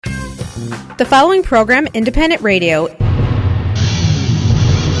The following program, Independent Radio.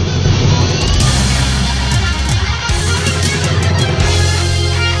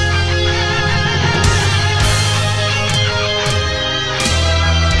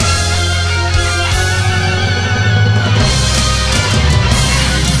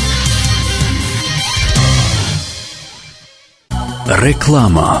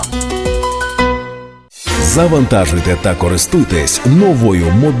 Реклама. Завантажуйте та користуйтесь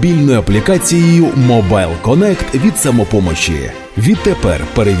новою мобільною аплікацією Mobile Connect від «Самопомочі». Відтепер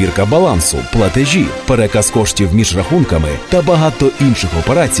перевірка балансу, платежі, переказ коштів між рахунками та багато інших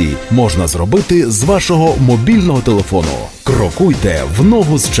операцій можна зробити з вашого мобільного телефону. Крокуйте в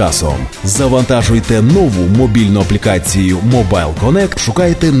ногу з часом. Завантажуйте нову мобільну аплікацію Mobile Connect,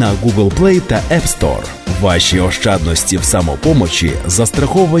 шукайте на Google Play та App Store. Ваші ощадності в «Самопомочі»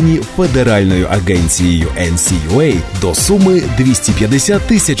 застраховані Федеральною агенцією NCUA до суми $250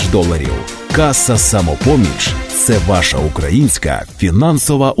 тисяч. Каса «Самопоміч» – це ваша українська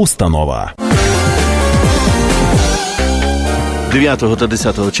фінансова установа. 9 та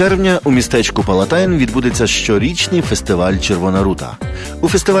 10 червня у містечку Палатайн відбудеться щорічний фестиваль «Червона рута». У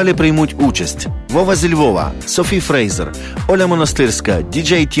фестивалі приймуть участь Вова зі Львова, Софі Фрейзер, Оля Монастирська,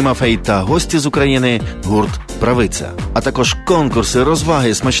 діджей Тімофей та гості з України гурт «Правиця». А також конкурси,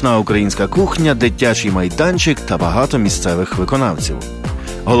 розваги, смачна українська кухня, дитячий майданчик та багато місцевих виконавців.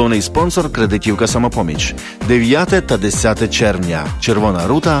 Головний спонсор – кредитівка «Самопоміч». 9 та 10 червня. «Червона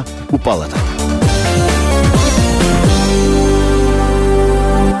рута» у Палатайні.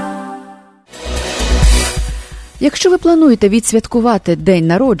 Якщо ви плануєте відсвяткувати день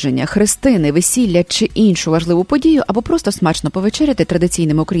народження, хрестини, весілля чи іншу важливу подію, або просто смачно повечеряти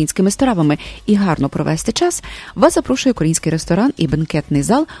традиційними українськими стравами і гарно провести час, вас запрошує український ресторан і бенкетний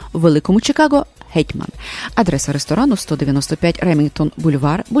зал у Великому Чикаго «Гетьман». Адреса ресторану – 195 Ремінгтон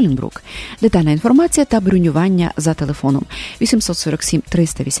Бульвар, Болінбрук. Детальна інформація та бронювання за телефоном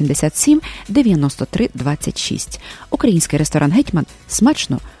 847-387-93-26. Український ресторан «Гетьман» –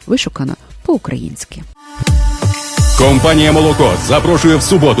 смачно, вишукано, по-українськи. Компанія «Молоко» запрошує в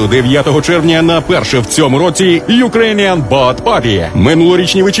суботу, 9 червня, на перше в цьому році Ukrainian Boat Party.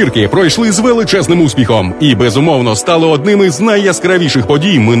 Минулорічні вечірки пройшли з величезним успіхом і, безумовно, стали одними з найяскравіших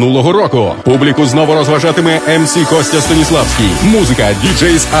подій минулого року. Публіку знову розважатиме МС Костя Станіславський, музика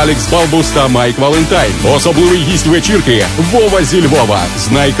діджейс Алекс Балбус та Майк Валентайн. Особливий гість вечірки – Вова зі Львова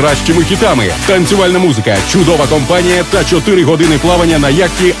з найкращими хітами, танцювальна музика, чудова компанія та 4 години плавання на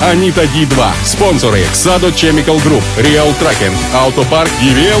яхті Аніта Ді-2. Спонсори – Xado Chemical Group, Real Tracking, Автопарк,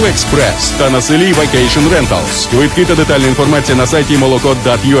 DVL Express та на селі Vacation Rentals. Квитки та детальна інформація на сайті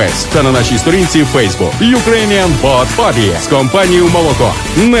молоко.us та на нашій сторінці в Facebook. Ukrainian Boat Party з компанією «Молоко».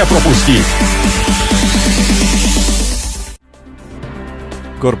 Не пропустіть!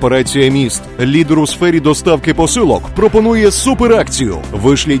 Корпорація «Міст», лідер у сфері доставки посилок, пропонує суперакцію.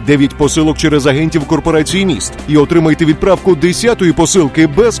 Вишліть 9 посилок через агентів корпорації «Міст» і отримайте відправку 10-ї посилки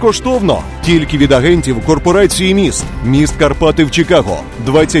безкоштовно. Тільки від агентів корпорації «Міст». Міст Карпати в Чикаго,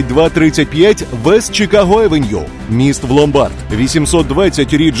 2235 Вест Чикаго Евеню. Міст в Ломбард,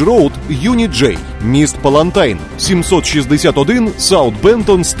 820 Рідж Роуд, Юніт Джей. Міст Палантайн, 761 Саут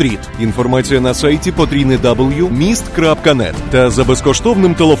Бентон Стріт. Інформація на сайті www.mist.net та за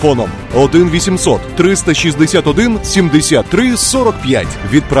безкоштовним телефоном 1-800-361-73-45.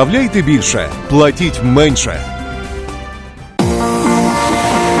 Відправляйте більше, платіть менше.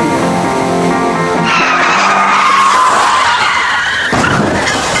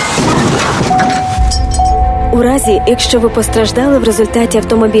 У разі, якщо ви постраждали в результаті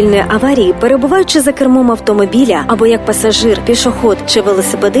автомобільної аварії, перебуваючи за кермом автомобіля або як пасажир, пішохід чи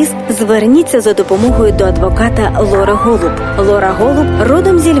велосипедист, зверніться за допомогою до адвоката Лори Голуб. Лора Голуб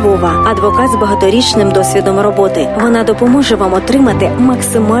родом зі Львова, адвокат з багаторічним досвідом роботи. Вона допоможе вам отримати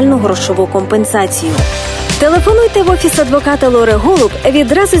максимальну грошову компенсацію. Телефонуйте в офіс адвоката Лори Голуб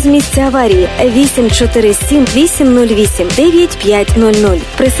відразу з місця аварії 847-808-9500.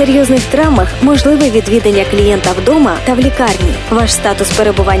 При серйозних травмах можливе відвідання клієнта вдома та в лікарні. Ваш статус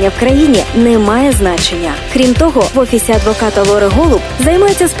перебування в країні не має значення. Крім того, в офісі адвоката Лори Голуб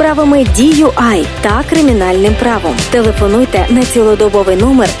займаються справами DUI та кримінальним правом. Телефонуйте на цілодобовий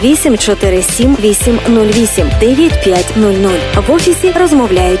номер 847-808-9500. В офісі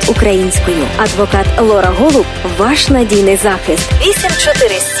розмовляють українською. Адвокат Лора Голуб – ваш надійний захист.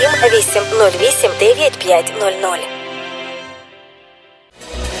 847-808-9500.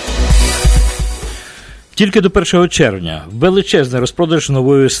 Тільки до 1 червня величезний розпродаж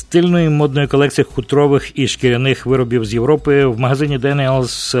нової стильної модної колекції хутрових і шкіряних виробів з Європи в магазині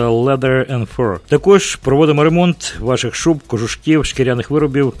Daniel's Leather and Fur. Також проводимо ремонт ваших шуб, кожушків, шкіряних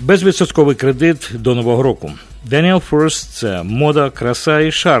виробів, безвідсотковий кредит до Нового року. Daniel First – це мода, краса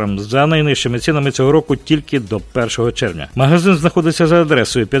і шарм за найнижчими цінами цього року тільки до 1 червня. Магазин знаходиться за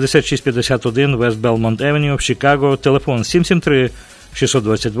адресою 5651 West Belmont Avenue в Чикаго. Телефон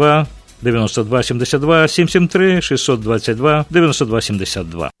 773-622 9272 773 622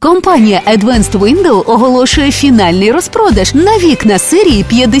 9272. Компанія Advanced Window оголошує фінальний розпродаж на вікна серії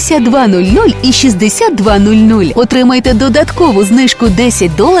 5200 і 6200. Отримайте додаткову знижку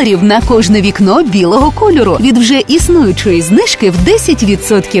 $10 на кожне вікно білого кольору від вже існуючої знижки в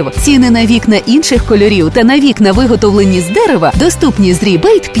 10%. Ціни на вікна інших кольорів та на вікна, виготовлені з дерева, доступні з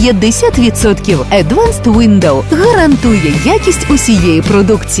рібейт 50%. Advanced Window гарантує якість усієї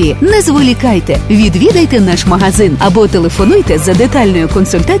продукції. Не зволікайте, відвідайте наш магазин або телефонуйте за детальною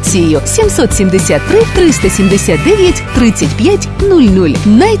консультацією 773 379 35 00.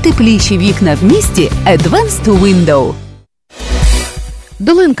 Найтепліші вікна в місті Advanced Window.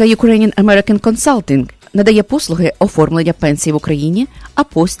 Долинка Ukrainian American Consulting надає послуги оформлення пенсій в Україні,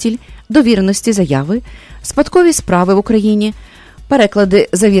 апостіль, довіреності заяви, спадкові справи в Україні, переклади,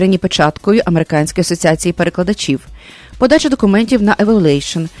 завірені печаткою Американської асоціації перекладачів, подача документів на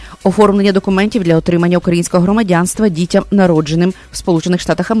evaluation, оформлення документів для отримання українського громадянства дітям, народженим в Сполучених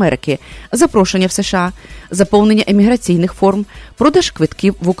Штатах Америки, запрошення в США, заповнення еміграційних форм, продаж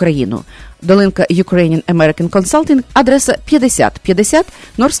квитків в Україну. Долинка Ukrainian American Consulting, адреса 5050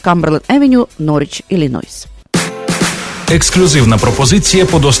 North Cumberland Avenue, Норріч, Іллінойс. Ексклюзивна пропозиція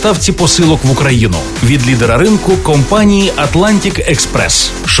по доставці посилок в Україну від лідера ринку компанії Atlantic Express.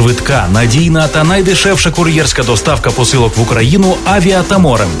 Швидка, надійна та найдешевша кур'єрська доставка посилок в Україну авіа та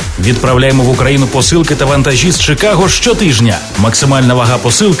морем. Відправляємо в Україну посилки та вантажі з Чикаго щотижня. Максимальна вага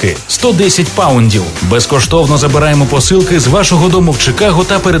посилки – 110 паундів. Безкоштовно забираємо посилки з вашого дому в Чикаго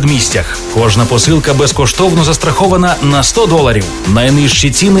та передмістях. Кожна посилка безкоштовно застрахована на $100.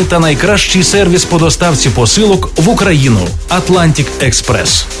 Найнижчі ціни та найкращий сервіс по доставці посилок в Україну. Atlantic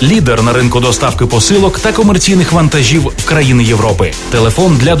Express. Лідер на ринку доставки посилок та комерційних вантажів в країни Європи.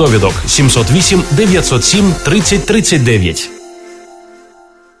 Телефон для довідок 708 907 3039.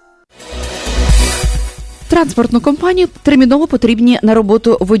 Транспортну компанію терміново потрібні на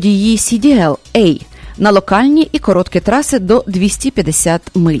роботу водії CDL-A на локальні і короткі траси до 250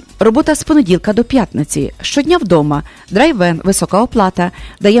 миль. Робота з понеділка до п'ятниці. Щодня вдома. Драйвен, висока оплата.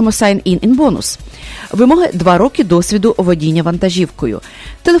 Даємо sign-in бонус. Вимоги 2 роки досвіду водіння вантажівкою.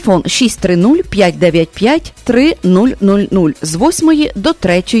 Телефон 630-595-3000 з 8 до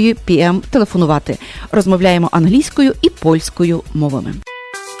 3 п.м. телефонувати. Розмовляємо англійською і польською мовами.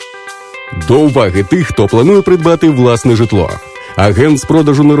 До уваги тих, хто планує придбати власне житло. Агент з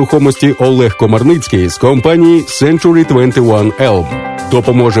продажу нерухомості Олег Комарницький з компанії Century 21 Elm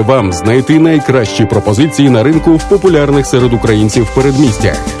допоможе вам знайти найкращі пропозиції на ринку в популярних серед українців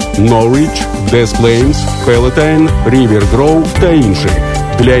передмістях Norwich, Des Plaines, Palatine, River Grove та інших.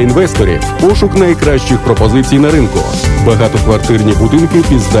 Для інвесторів пошук найкращих пропозицій на ринку, багатоквартирні будинки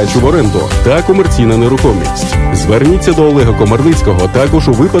під здачу в оренду та комерційна нерухомість. Зверніться до Олега Комарницького також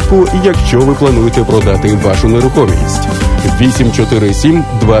у випадку, якщо ви плануєте продати вашу нерухомість.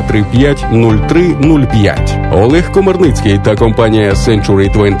 847-235-0305. Олег Комарницький та компанія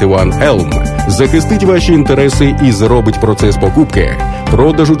Century 21 Elm захистить ваші інтереси і зробить процес покупки,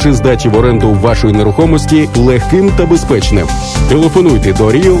 продажу чи здачі в оренду вашої нерухомості легким та безпечним. Телефонуйте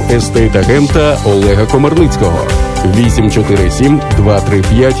до Real Estate-агента Олега Комарницького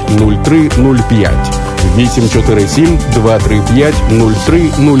 847-235-0305.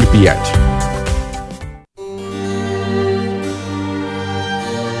 847-235-0305.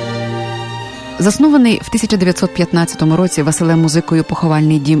 Заснований в 1915 році Василем Музикою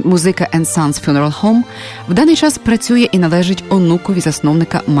поховальний дім «Музика & Sons Funeral Home» в даний час працює і належить онукові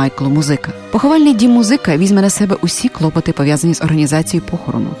засновника Майклу Музика. Поховальний дім «Музика» візьме на себе усі клопоти, пов'язані з організацією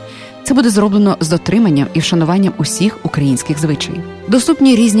похорону. Це буде зроблено з дотриманням і вшануванням усіх українських звичаїв.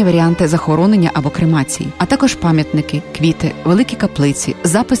 Доступні різні варіанти захоронення або кремації, а також пам'ятники, квіти, великі каплиці,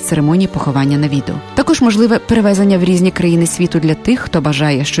 запис церемонії поховання на відео. Також можливе перевезення в різні країни світу для тих, хто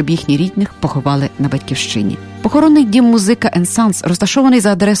бажає, щоб їхні рідних поховали на батьківщині. Похоронний дім «Музика & Sons» розташований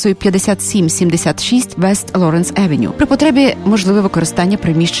за адресою 5776 West Lawrence Avenue. При потребі можливе використання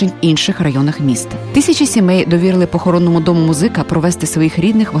приміщень в інших районах міста. Тисячі сімей довірили похоронному дому «Музика» провести своїх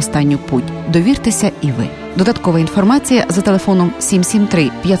рідних в останню путь. Довіртеся і ви. Додаткова інформація за телефоном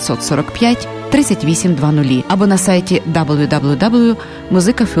 773-545-3820 або на сайті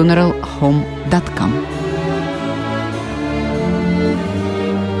www.musicafuneralhome.com.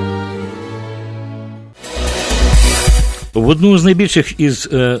 В одну з найбільших із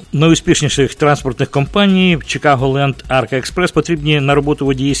найуспішніших транспортних компаній Chicagoland Arca Express потрібні на роботу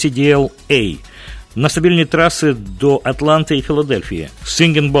водії CDL-A. На стабільні траси до Атланти і Філадельфії.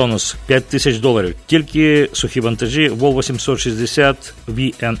 Sign-in бонус $5,000. Тільки сухі вантажі Volvo 760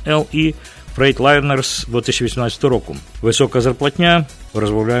 VNL і Freightliners 2018 року. Висока зарплатня.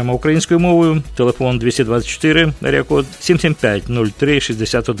 Розмовляємо українською мовою. Телефон 224, аріакод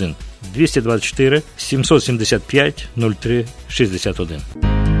 775-03-61. 224-775-03-61.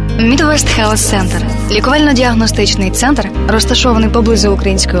 Midwest Health Center – лікувально-діагностичний центр, розташований поблизу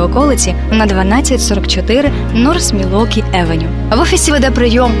української околиці на 1244 North Milwaukee Avenue. В офісі веде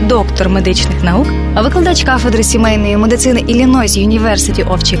прийом доктор медичних наук, викладач кафедри сімейної медицини Illinois University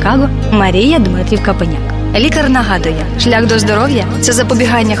of Chicago Марія Дмитрів-Капеняк. Лікар нагадує, шлях до здоров'я – це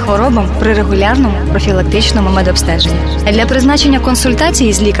запобігання хворобам при регулярному профілактичному медобстеженні. Для призначення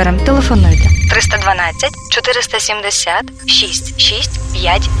консультації з лікарем телефонуйте 312 470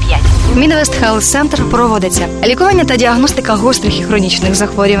 6655. Midwest Health Center проводиться лікування та діагностика гострих і хронічних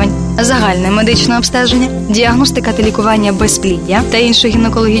захворювань, загальне медичне обстеження, діагностика та лікування безпліддя та інших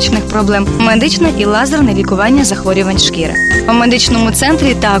гінекологічних проблем, медичне і лазерне лікування захворювань шкіри. У медичному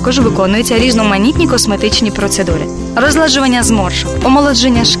центрі також виконуються різноманітні косметичні процедури. Розладжування зморшок,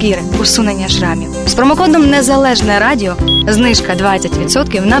 омолодження шкіри, усунення шрамів. З промокодом «Незалежне Радіо» знижка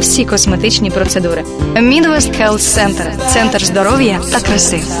 20% на всі косметичні процедури. Midwest Health Center – центр здоров'я та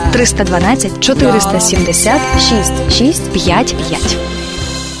краси. 312 470 6655.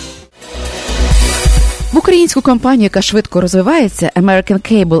 В українську компанію, яка швидко розвивається,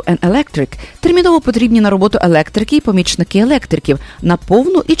 American Cable and Electric, терміново потрібні на роботу електрики і помічники електриків на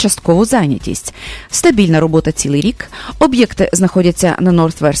повну і часткову зайнятість. Стабільна робота цілий рік, об'єкти знаходяться на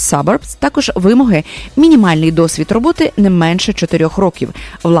Northwest Suburbs, також вимоги, мінімальний досвід роботи не менше 4 років,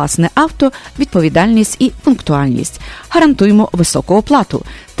 власне авто, відповідальність і пунктуальність. Гарантуємо високу оплату.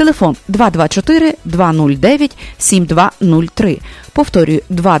 Телефон 224-209-7203. Повторюю,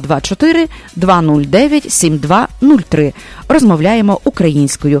 224-209-7203. Розмовляємо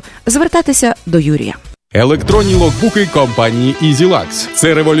українською. Звертатися до Юрія. Електронні логбуки компанії EasyLux.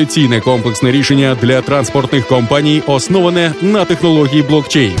 Це революційне комплексне рішення для транспортних компаній, основане на технології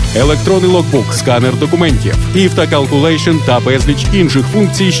блокчейн. Електронний логбук, сканер документів, автокалкулейшн та безліч інших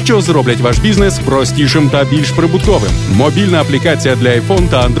функцій, що зроблять ваш бізнес простішим та більш прибутковим. Мобільна аплікація для iPhone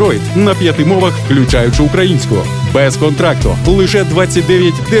та Android на 5 мовах, включаючи українську. Без контракту. Лише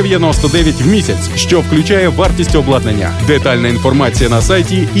 $29.99 в місяць, що включає вартість обладнання. Детальна інформація на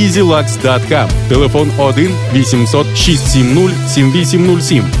сайті easylux.com. Телефон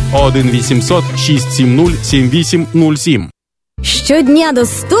 1-800-670-7807. 1-800-670-7807. Щодня до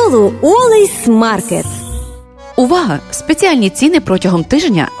столу Always Market. Увага! Спеціальні ціни протягом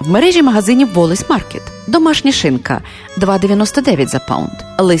тижня в мережі магазинів Always Market. Домашня шинка – $2.99 за паунд.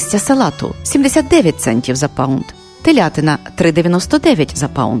 Листя салату – 79 центів за паунд. Телятина – $3.99 за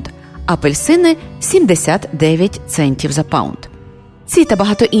паунд. Апельсини – 79 центів за паунд. Ці та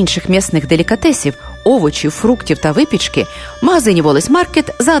багато інших м'ясних делікатесів, овочів, фруктів та випічки в магазині Always Market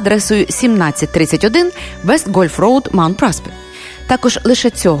за адресою 1731 West Golf Road, Mount Prospect. Також лише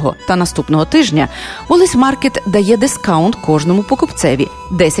цього та наступного тижня Always Market дає дискаунт кожному покупцеві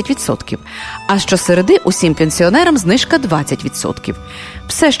 – 10%. А щосереди усім пенсіонерам знижка 20%.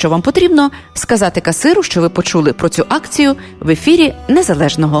 Все, що вам потрібно – сказати касиру, що ви почули про цю акцію в ефірі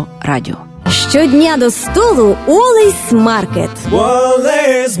Незалежного радіо. Щодня до столу Always Market.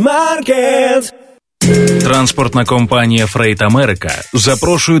 Always Market. Транспортна компанія Freight America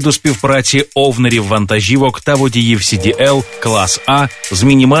запрошує до співпраці овнерів вантажівок та водіїв CDL клас А з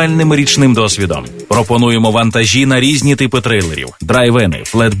мінімальним річним досвідом. Пропонуємо вантажі на різні типи трейлерів: драйвени,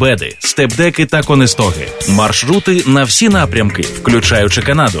 флетбеди, степдеки та конестоги. Маршрути на всі напрямки, включаючи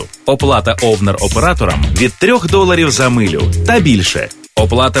Канаду. Оплата овнер-операторам від $3 за милю та більше.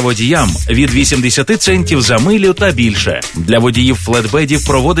 Оплата водіям від 80 центів за милю та більше. Для водіїв флетбедів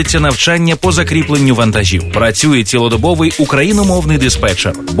проводиться навчання по закріпленню вантажів. Працює цілодобовий україномовний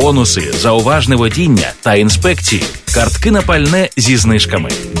диспетчер. Бонуси за уважне водіння та інспекції. Картки на пальне зі знижками.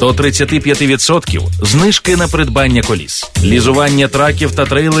 До 35% знижки на придбання коліс. Лізування траків та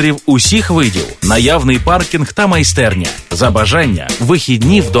трейлерів усіх видів. Наявний паркінг та майстерня. За бажання –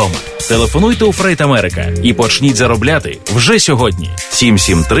 вихідні вдома. Телефонуйте у Freight America і почніть заробляти вже сьогодні.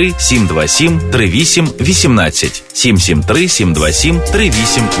 773-727-3818.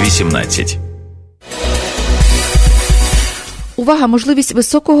 773-727-3818. Увага, можливість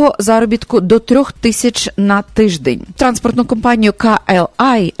високого заробітку до 3 тисяч на тиждень. Транспортну компанію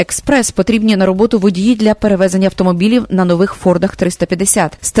KLI Express потрібні на роботу водії для перевезення автомобілів на нових Фордах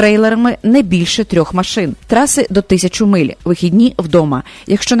 350 з трейлерами не більше 3 машин. Траси до 1000 миль. Вихідні вдома.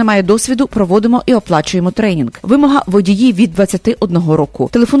 Якщо немає досвіду, проводимо і оплачуємо тренінг. Вимога водії від 21 року.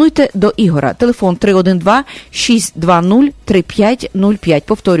 Телефонуйте до Ігора. Телефон 312-620-3505.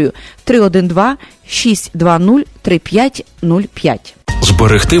 Повторюю, 312-620-3505.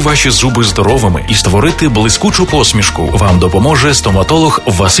 Зберегти ваші зуби здоровими і створити блискучу посмішку вам допоможе стоматолог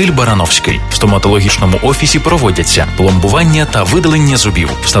Василь Барановський. В стоматологічному офісі проводяться пломбування та видалення зубів,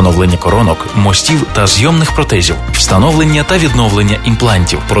 встановлення коронок, мостів та зйомних протезів, встановлення та відновлення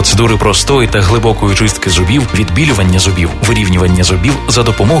імплантів, процедури простої та глибокої чистки зубів, відбілювання зубів, вирівнювання зубів за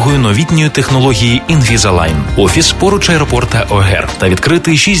допомогою новітньої технології Invisalign. Офіс поруч аеропорта Огер та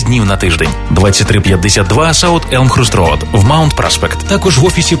відкритий 6 днів на тиждень. 2352 South Elmhurst Road в Маунт Проспект. Також в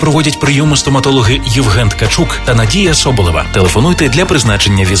офісі проводять прийоми стоматологи Євген Ткачук та Надія Соболева. Телефонуйте для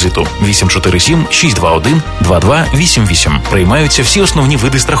призначення візиту 847-621-2288. Приймаються всі основні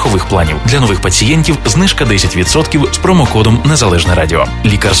види страхових планів. Для нових пацієнтів знижка 10% з промокодом «Незалежне радіо».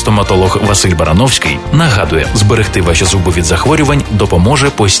 Лікар-стоматолог Василь Барановський нагадує, зберегти ваші зуби від захворювань допоможе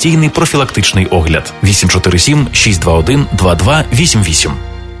постійний профілактичний огляд. 847-621-2288.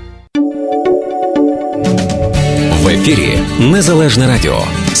 В ефірі Незалежне радіо.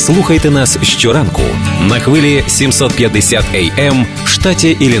 Слухайте нас щоранку на хвилі 750 AM в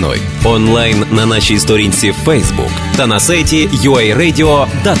штаті Ілліной. Онлайн на нашій сторінці Facebook та на сайті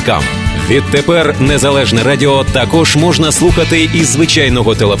uaradio.com. Відтепер Незалежне радіо також можна слухати із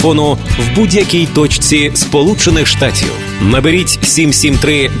звичайного телефону в будь-якій точці Сполучених Штатів. Наберіть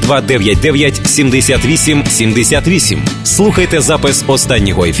 773-299-78-78. Слухайте запис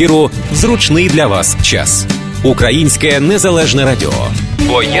останнього ефіру в зручний для вас час. Українське Незалежне радіо.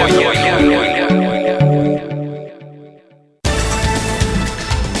 Бо я.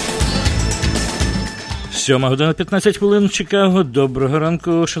 7:15 в Чикаго. Доброго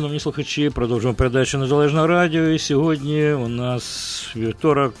ранку, шановні слухачі. Продовжуємо передачу Незалежного радіо. І сьогодні у нас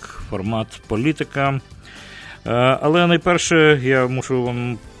вівторок, формат політика. Але найперше я мушу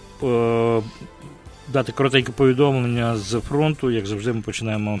вам дати коротеньке повідомлення з фронту. Як завжди, ми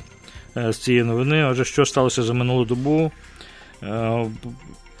починаємо з цієї новини. Отже, що сталося за минулу добу?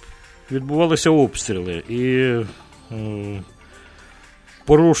 Відбувалися обстріли і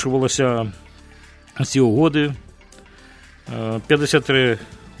порушувалися ці угоди. 53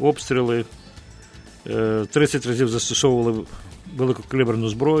 обстріли, 30 разів застосовували великокаліберну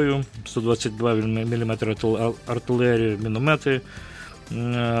зброю, 122 мм артилерію, міномети.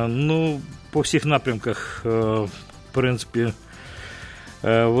 По всіх напрямках, в принципі,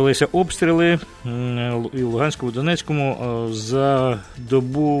 велися обстріли і в Луганському, і в Донецькому. За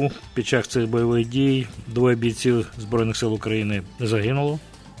добу під час цих бойових дій 2 бійців Збройних сил України загинуло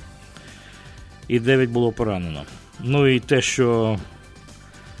і 9 було поранено. І те, що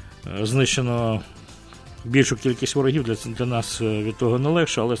знищено більшу кількість ворогів, для нас від того не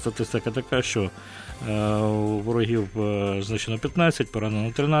легше, але статистика така, що ворогів знищено 15,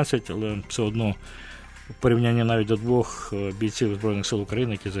 поранено 13, але все одно в порівнянні навіть до 2 бійців Збройних сил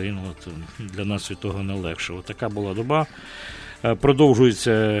України, які загинули, для нас від того не легше. Така була доба.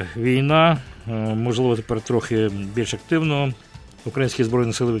 Продовжується війна, можливо, тепер трохи більш активно. Українські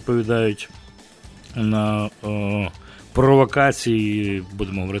Збройні сили відповідають на провокації,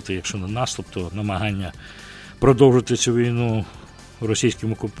 будемо говорити, якщо не наступ, то намагання продовжити цю війну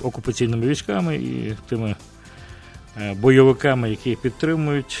російськими окупаційними військами і тими бойовиками, які їх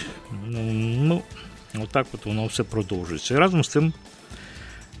підтримують. Отак воно все продовжується. І разом з тим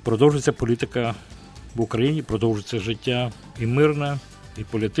продовжується політика в Україні, продовжується життя і мирне, і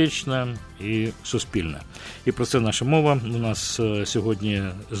політичне, і суспільне. І про це наша мова. У нас сьогодні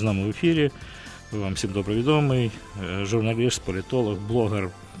з нами в ефірі, вам всім добре відомий, журналіст, політолог, блогер,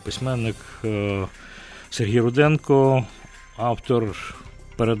 письменник Сергій Руденко, авторських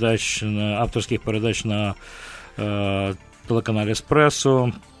передач на телеканалі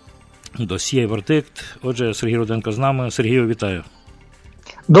 «Еспресо», «Досьє», «Вердикт». Отже, Сергій Руденко з нами. Сергію, вітаю.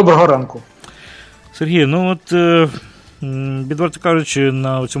 Доброго ранку. Сергій, відверто кажучи,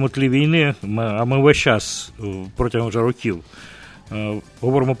 на цьому тлі війни, а ми весь час, протягом вже років,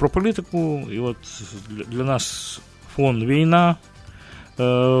 говоримо про політику, і от для нас фон війна,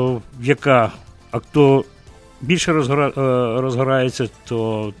 яка, хто більше розгорається,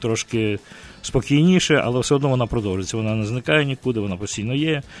 то трошки спокійніше, але все одно вона продовжується, вона не зникає нікуди, вона постійно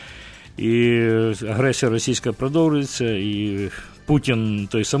є, і агресія російська продовжується, і Путін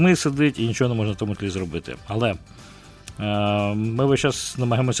той самий сидить, і нічого не можна в тому тлі зробити. Але Ми весь час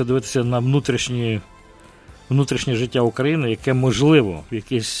намагаємося дивитися на внутрішнє життя України, яке, можливо, в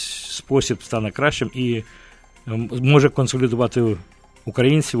якийсь спосіб стане кращим і може консолідувати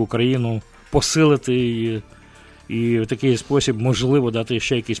українців, Україну, посилити її, і в такий спосіб, можливо, дати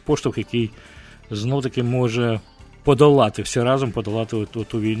ще якийсь поштовх, який знов-таки може всі разом подолати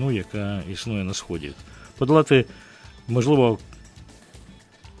ту війну, яка існує на Сході. Подолати, можливо,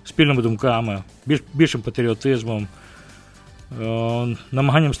 спільними думками, більшим патріотизмом,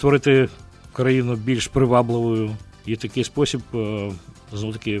 намаганням створити країну більш привабливою, і в такий спосіб,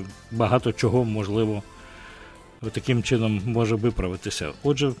 знов-таки, багато чого, можливо, таким чином може виправитися.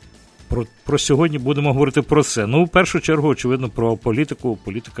 Отже, про сьогодні будемо говорити про це. В першу чергу, очевидно, про політику.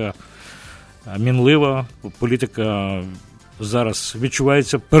 Політика мінлива, політика зараз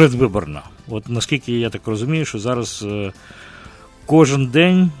відчувається передвиборна. От наскільки я так розумію, що зараз кожен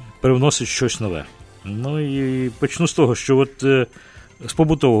день привносить щось нове. І почну з того, що з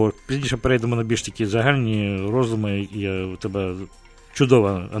побутового, пізніше перейдемо на більш такі загальні роздуми, у тебе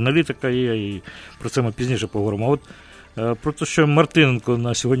чудова аналітика є, і про це ми пізніше поговоримо. Про те, що Мартиненко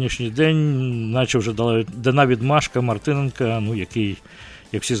на сьогоднішній день, наче вже дана відмашка Мартиненка, який,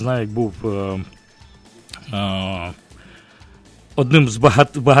 як всі знають, був одним з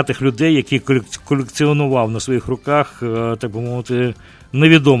багатих людей, який колекціонував на своїх руках, так би мовити,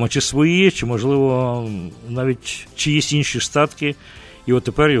 невідомо, чи свої, чи, можливо, навіть чиїсь інші статки. І от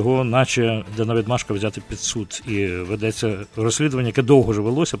тепер його, наче, дана відмашка взяти під суд. І ведеться розслідування, яке довго вже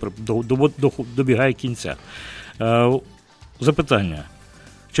велося, добігає кінця. Запитання.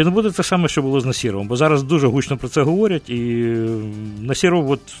 Чи не буде це саме, що було з Насіровим? Бо зараз дуже гучно про це говорять, і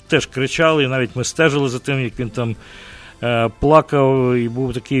Насіров теж кричали, і навіть ми стежили за тим, як він там плакав і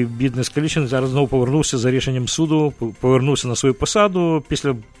був такий бідний скалічений. Зараз знову повернувся за рішенням суду, повернувся на свою посаду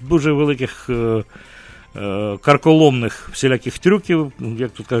після дуже великих карколомних всіляких трюків,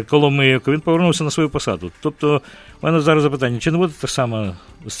 як тут кажуть, коломийок, він повернувся на свою посаду. Тобто, в мене зараз запитання, чи не буде те саме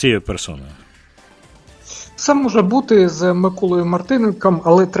з цією персоною? Все може бути з Миколою Мартиненком,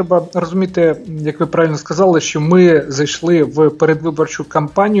 але треба розуміти, як ви правильно сказали, що ми зайшли в передвиборчу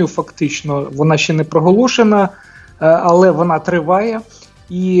кампанію, фактично, вона ще не проголошена, але вона триває.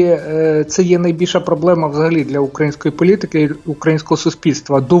 І це є найбільша проблема взагалі для української політики, українського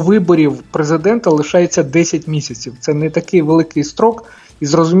суспільства. До виборів президента лишається 10 місяців. Це не такий великий строк. І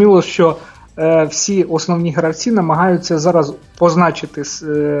зрозуміло, що всі основні гравці намагаються зараз позначити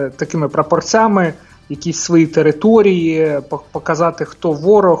такими прапорцями якісь свої території, показати, хто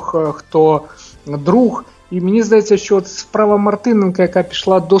ворог, хто друг. І мені здається, що справа Мартиненка, яка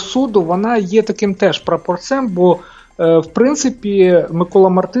пішла до суду, вона є таким теж прапорцем, бо в принципі, Микола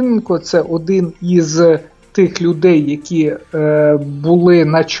Мартиненко – це один із тих людей, які були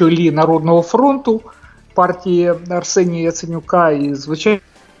на чолі Народного фронту, партії Арсенія Яценюка, і, звичайно,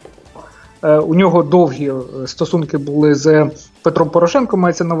 у нього довгі стосунки були з Петром Порошенком,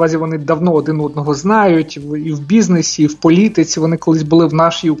 мається на увазі, вони давно один одного знають, і в бізнесі, і в політиці, вони колись були в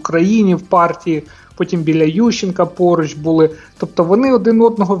нашій Україні, в партії, потім біля Ющенка поруч були. Тобто вони один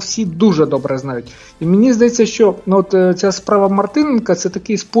одного всі дуже добре знають. І мені здається, що ця справа Мартиненка – це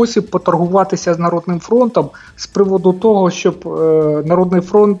такий спосіб поторгуватися з Народним фронтом з приводу того, щоб Народний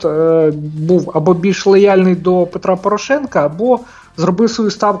фронт був або більш лояльний до Петра Порошенка, або зробив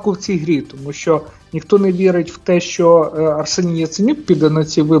свою ставку в цій грі. Тому що ніхто не вірить в те, що Арсеній Яценюк піде на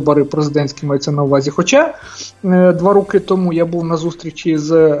ці вибори президентські, мається на увазі. Хоча 2 роки тому я був на зустрічі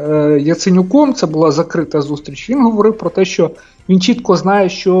з Яценюком, це була закрита зустріч, він говорив про те, що він чітко знає,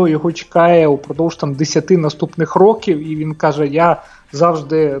 що його чекає упродовж 10 наступних років, і він каже, я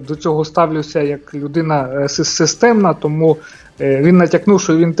завжди до цього ставлюся як людина системна, тому він натякнув,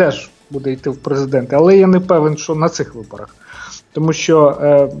 що він теж буде йти в президенти. Але я не певен, що на цих виборах. Тому що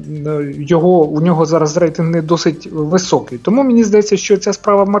у нього зараз рейтинг не досить високий. Тому мені здається, що ця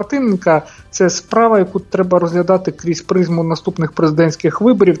справа Мартиненка – це справа, яку треба розглядати крізь призму наступних президентських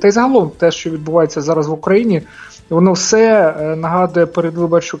виборів. Та й загалом те, що відбувається зараз в Україні, воно все нагадує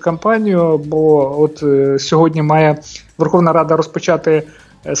передвиборчу кампанію, бо сьогодні має Верховна Рада розпочати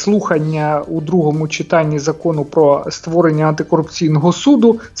слухання у другому читанні закону про створення антикорупційного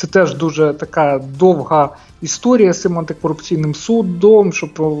суду. Це теж дуже така довга історія з цим антикорупційним судом, щоб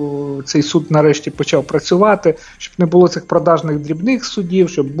цей суд нарешті почав працювати, щоб не було цих продажних дрібних судів,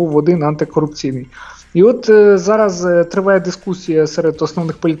 щоб був один антикорупційний. І зараз триває дискусія серед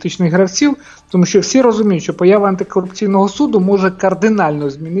основних політичних гравців, тому що всі розуміють, що поява антикорупційного суду може кардинально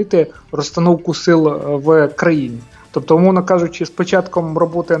змінити розстановку сил в країні. Тобто, умовно кажучи, з початком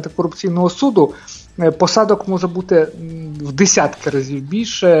роботи антикорупційного суду посадок може бути в десятки разів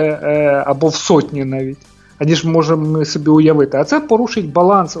більше, або в сотні навіть. аніж можемо ми собі уявити. А це порушить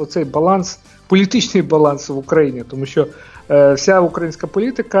баланс, оцей баланс, політичний баланс в Україні, тому що вся українська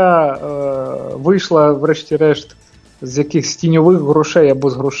політика вийшла, врешті-решт, з якихось тіньових грошей або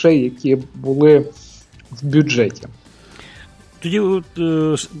з грошей, які були в бюджеті. Тоді,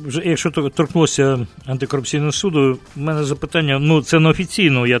 якщо торкнувся антикорупційного суду, в мене запитання, це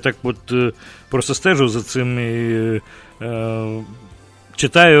неофіційно, я так просто стежу за цим і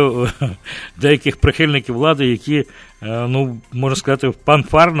читаю деяких прихильників влади, які, можна сказати,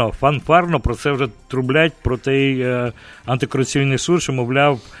 фанфарно про це вже трублять, про той антикорупційний суд, що,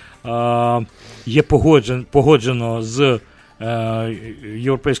 мовляв, є погоджено з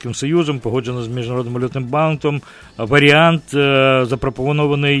Європейським Союзом, погоджено з Міжнародним валютним банком варіант,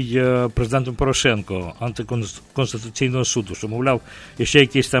 запропонований президентом Порошенко, антиконституційного суду, що, мовляв, ще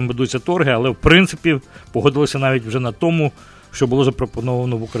якісь там ведуться торги, але в принципі погодилися навіть вже на тому, що було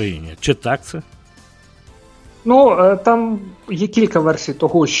запропоновано в Україні. Чи так це? Там є кілька версій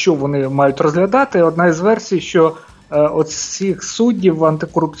того, що вони мають розглядати. Одна із версій, що цих суддів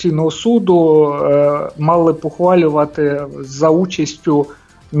антикорупційного суду мали похвалювати за участю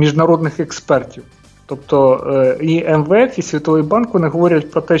міжнародних експертів. Тобто і МВФ, і Світовий банк, вони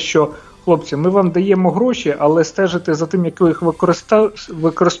говорять про те, що хлопці, ми вам даємо гроші, але стежити за тим, як ви їх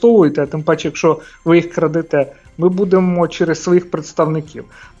використовуєте, а тим паче, якщо ви їх крадете, ми будемо через своїх представників.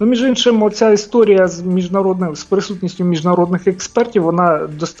 Між іншим, оця історія з присутністю міжнародних експертів, вона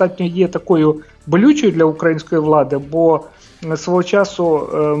достатньо є такою болючою для української влади, бо свого часу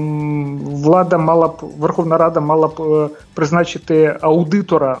Верховна Рада мала б призначити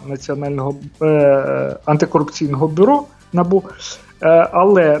аудитора Національного антикорупційного бюро НАБУ,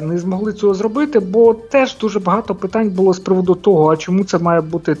 але не змогли цього зробити, бо теж дуже багато питань було з приводу того, а чому це має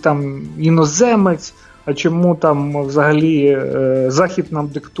бути там іноземець, а чому там взагалі Захід нам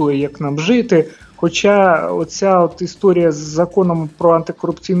диктує, як нам жити. Хоча оця історія з законом про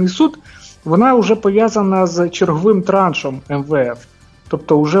антикорупційний суд, вона вже пов'язана з черговим траншем МВФ.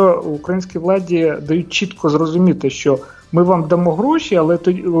 Тобто вже українській владі дають чітко зрозуміти, що ми вам дамо гроші, але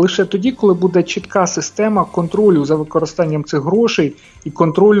лише тоді, коли буде чітка система контролю за використанням цих грошей і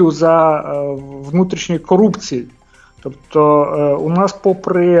контролю за внутрішньою корупцією. Тобто у нас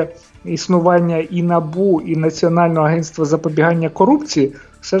попри існування і НАБУ, і Національного агентства запобігання корупції,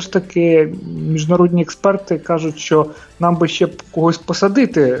 все ж таки міжнародні експерти кажуть, що нам би ще когось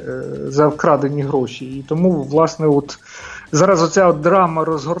посадити за вкрадені гроші. І тому, власне, зараз оця драма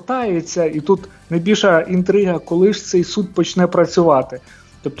розгортається, і тут найбільша інтрига, коли ж цей суд почне працювати.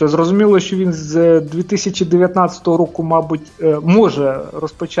 Тобто зрозуміло, що він з 2019 року, мабуть, може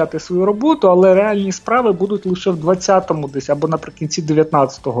розпочати свою роботу, але реальні справи будуть лише в 2020-му десь або наприкінці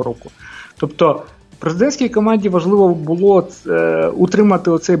 2019 року. Тобто президентській команді важливо було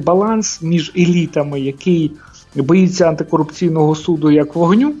утримати оцей баланс між елітами, який боїться антикорупційного суду як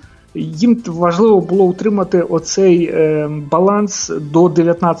вогню. Їм важливо було утримати оцей баланс до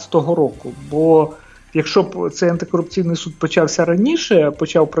 2019 року, бо якщо б цей антикорупційний суд почався раніше,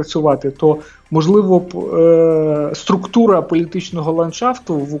 почав працювати, то, можливо, б структура політичного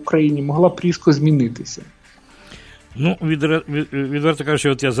ландшафту в Україні могла б різко змінитися. Відверто кажучи,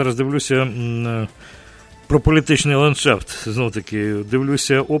 от я зараз дивлюся про політичний ландшафт. Знов-таки,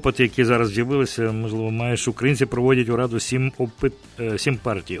 дивлюся опити, які зараз з'явилися. Можливо, українці проводять у Раду 7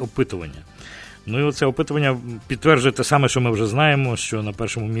 партій, опитування. І оце опитування підтверджує те саме, що ми вже знаємо, що на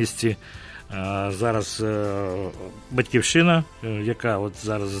першому місці зараз Батьківщина, яка от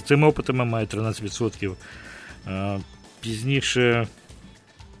зараз за цими опитами має 13%.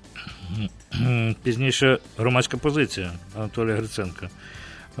 Пізніше громадська позиція Анатолія Гриценка.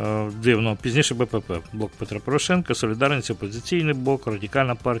 Дивно. Пізніше БПП, блок Петра Порошенка, Солідарність, Опозиційний блок,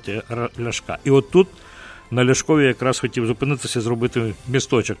 Радикальна партія Ляшка. І от тут на Ляшкові якраз хотів зупинитися, зробити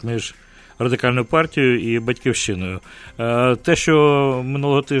місточок між Радикальною партією і Батьківщиною. Те, що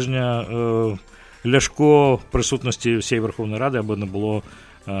минулого тижня Ляшко в присутності всієї Верховної Ради, аби не було,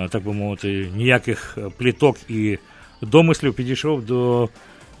 так би мовити, ніяких пліток і домислів, підійшов до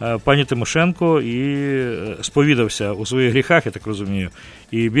пані Тимошенко і сповідався у своїх гріхах, я так розумію,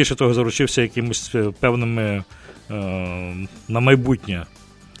 і більше того заручився якимось певними на майбутнє,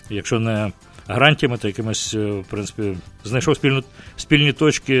 якщо не гарантіями, то якимось, в принципі, знайшов спільні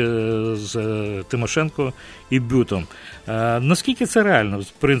точки з Тимошенко і Бютом. Наскільки це реально,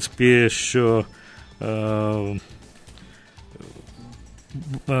 в принципі, що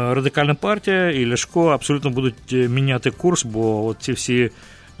Радикальна партія і Ляшко абсолютно будуть міняти курс, бо ці всі,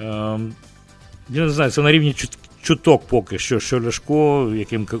 я не знаю, це на рівні чуток поки що Ляшко,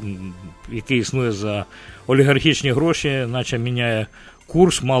 який існує за олігархічні гроші, наче міняє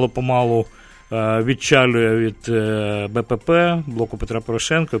курс мало-помалу, відчалює від БПП, блоку Петра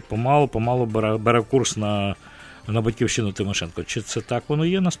Порошенка, помалу бере курс на батьківщину Тимошенко. Чи це так воно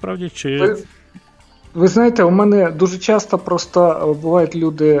є насправді? Чи... Ви знаєте, у мене дуже часто просто бувають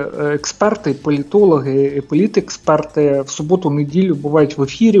люди, експерти, політологи, політексперти в суботу-неділю бувають в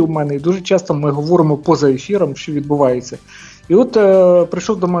ефірі у мене, і дуже часто ми говоримо поза ефіром, що відбувається. І от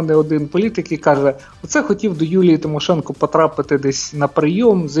прийшов до мене один політик і каже, оце хотів до Юлії Тимошенко потрапити десь на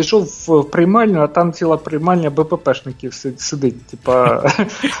прийом, зайшов в приймальню, а там ціла приймальня БППшників сидить, типа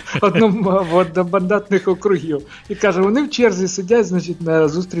одномандатних округів. І каже, вони в черзі сидять, значить, на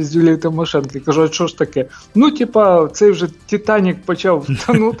зустріч з Юлією Тимошенко. І кажу, а що ж таке? Ну, типа, цей вже Титанік почав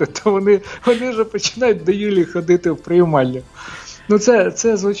тонути, то вони вже починають до Юлії ходити в приймальню. Ну,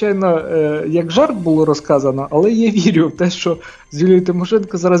 це, звичайно, як жарт було розказано, але я вірю в те, що з Юлією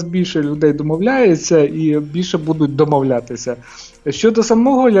Тимошенко зараз більше людей домовляється і більше будуть домовлятися. Щодо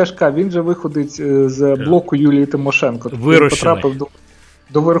самого Ляшка, він же виходить з блоку Юлії Тимошенко. Він потрапив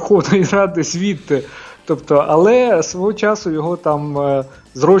до Верховної Ради звідти. Тобто, але свого часу його там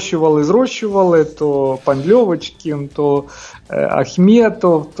зрощували, то пан Льовочкін, то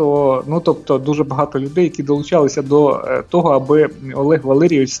Ахметов, тобто дуже багато людей, які долучалися до того, аби Олег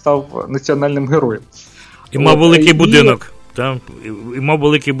Валерійович став національним героєм. І мав великий будинок, і мав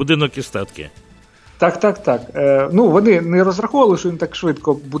великий будинок і статки. Так. Вони не розраховували, що він так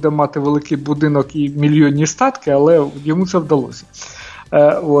швидко буде мати великий будинок і мільйонні статки, але йому це вдалося.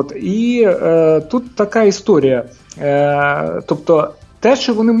 І тут така історія. Тобто, те,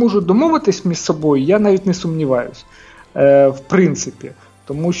 що вони можуть домовитись між собою, я навіть не сумніваюсь. В принципі.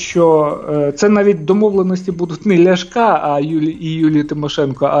 Тому що це навіть домовленості будуть не Ляшка і Юлії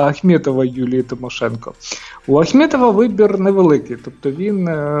Тимошенко, а Ахметова і Юлії Тимошенко. У Ахметова вибір невеликий. Тобто він,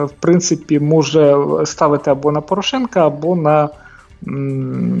 в принципі, може ставити або на Порошенка,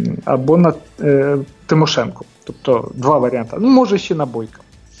 або на Тимошенко. Тобто два варіанти. Може ще на Бойка.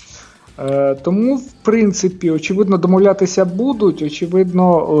 Тому, в принципі, очевидно, домовлятися будуть.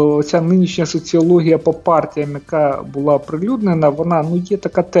 Очевидно, ця нинішня соціологія по партіям, яка була оприлюднена, вона є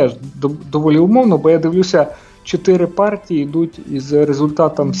така теж доволі умовно, бо я дивлюся, 4 партії йдуть із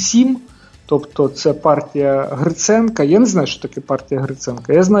результатом 7. Тобто це партія Гриценка. Я не знаю, що таке партія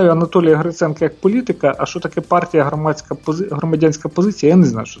Гриценка. Я знаю Анатолія Гриценка як політика, а що таке партія громадянська позиція, я не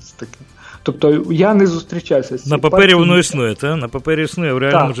знаю, що це таке. Тобто я не зустрічався з цією партією. На папері воно існує, так? На папері існує, в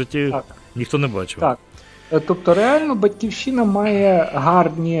реальному житті ніхто не бачив. Так. Тобто реально Батьківщина має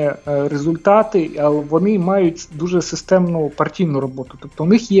гарні результати, але вони мають дуже системну партійну роботу. Тобто у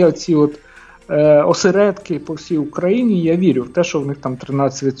них є оці осередки по всій Україні, я вірю в те, що в них там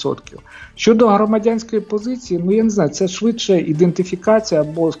 13%. Щодо громадянської позиції, я не знаю, це швидше ідентифікація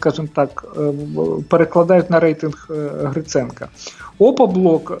або, скажімо так, перекладають на рейтинг Гриценка.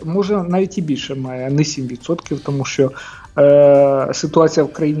 Опоблок може навіть і більше має, не 7%, тому що ситуація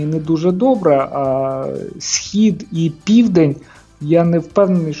в країні не дуже добра, а Схід і Південь, я не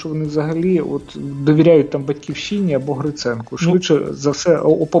впевнений, що вони взагалі довіряють там Батьківщині або Гриценку. Швидше за все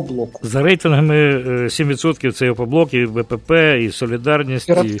Опоблоку. За рейтингами 7% це БПП, і ВПП, і Солідарність.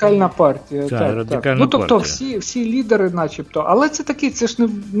 І Радикальна партія. Радикальна тобто всі лідери начебто. Але це ж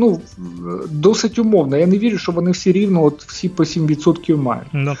не досить умовно. Я не вірю, що вони всі рівно всі по 7% мають.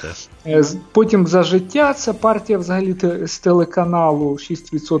 Потім «За життя» це партія взагалі з телеканалу,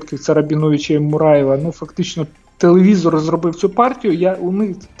 6% це Рабіновича і Мураєва. Фактично телевізор зробив цю партію, у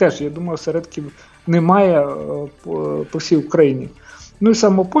них теж, я думаю, осередків немає по всій Україні. І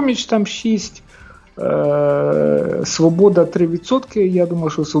 «Самопоміч» там 6%, «Свобода» 3%, я думаю,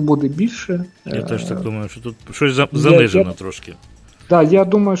 що «Свободи» більше. Я теж так думаю, що тут щось занижено трошки. Так, я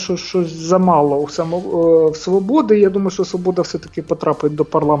думаю, що щось замало в «Свободи», я думаю, що «Свобода» все-таки потрапить до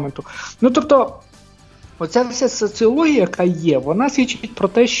парламенту. Тобто, оця вся соціологія, яка є, вона свідчить про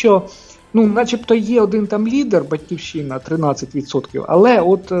те, що начебто є один там лідер, Батьківщина, 13%, але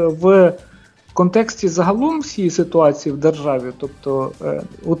в контексті загалом всієї ситуації в державі, тобто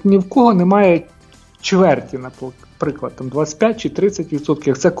ні в кого немає чверті, наприклад, там 25 чи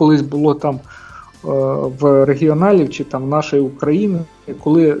 30%. Це колись було там в регіоналів чи там в нашої України,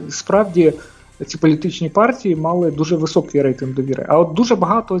 коли справді ці політичні партії мали дуже високий рейтинг довіри. А дуже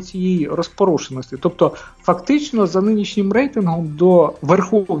багато цієї розпорошеності. Тобто, фактично, за нинішнім рейтингом до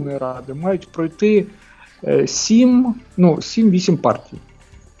Верховної Ради мають пройти 7-8 партій.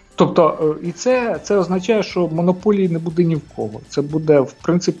 Тобто, і це означає, що монополії не буде ні в кого. Це буде, в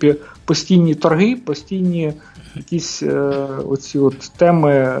принципі, постійні торги, постійні якісь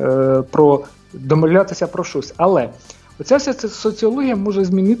теми про домовлятися про щось. Але оця вся соціологія може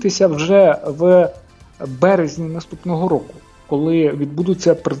змінитися вже в березні наступного року, коли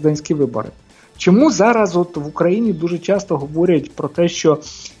відбудуться президентські вибори. Чому зараз от в Україні дуже часто говорять про те, що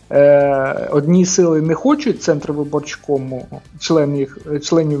одні сили не хочуть Центрвиборчкому,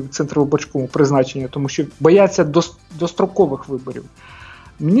 членів Центрвиборчкому призначення, тому що бояться дострокових виборів.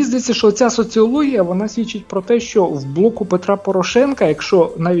 Мені здається, що ця соціологія, вона свідчить про те, що в блоку Петра Порошенка,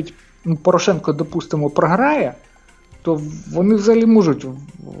 якщо навіть Порошенко, допустимо, програє, то вони взагалі можуть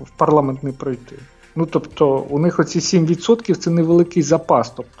в парламент не пройти. Ну, тобто, у них оці 7% – це невеликий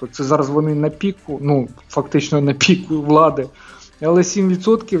запас. Тобто, це зараз вони на піку, фактично на піку влади. Але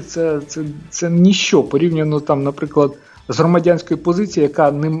 7% – це ніщо порівняно, там, наприклад, з громадянською позицією,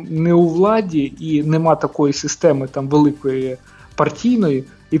 яка не у владі і нема такої системи там великої партійної,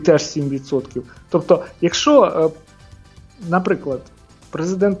 і теж 7%. Тобто, якщо, наприклад,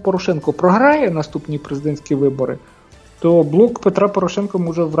 президент Порошенко програє наступні президентські вибори, то блок Петра Порошенка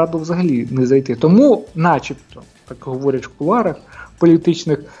може в Раду взагалі не зайти. Тому, начебто, так говорять в кулуарах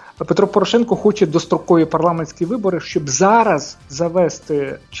політичних, Петро Порошенко хоче дострокові парламентські вибори, щоб зараз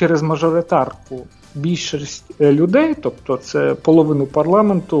завести через мажоритарку більшість людей, тобто це половину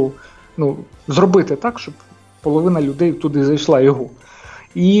парламенту, зробити так, щоб половина людей туди зайшла його.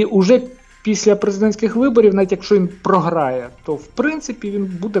 І уже після президентських виборів, навіть якщо він програє, то в принципі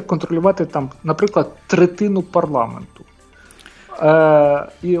він буде контролювати там, наприклад, третину парламенту.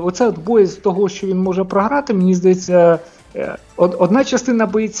 І оце от боязнь того, що він може програти, мені здається, одна частина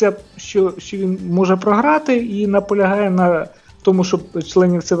боїться, що він може програти і наполягає на тому, щоб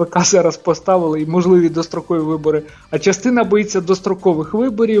членів ЦВК зараз поставили і можливі дострокові вибори, а частина боїться дострокових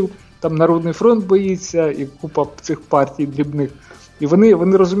виборів, там Народний фронт боїться і купа цих партій дрібних. І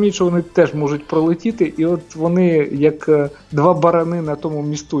вони розуміють, що вони теж можуть пролетіти, і от вони, як два барани на тому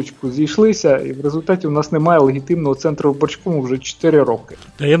місточку, зійшлися, і в результаті у нас немає легітимного Центрвиборчкому вже 4 роки.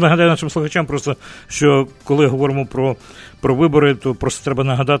 Я нагадаю нашим слухачам просто, що коли говоримо про вибори, то просто треба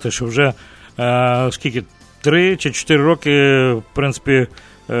нагадати, що вже 3 чи 4 роки, в принципі,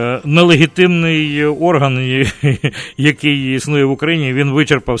 нелегітимний орган, який існує в Україні, він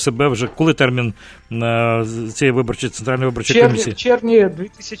вичерпав себе вже. Коли термін цієї Центральної виборчої комісії? В червні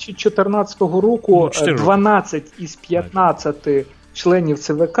 2014 року 12 із 15 членів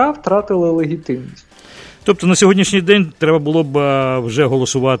ЦВК втратили легітимність. Тобто на сьогоднішній день треба було б вже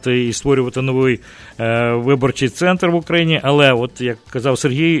голосувати і створювати новий виборчий центр в Україні, але, от як казав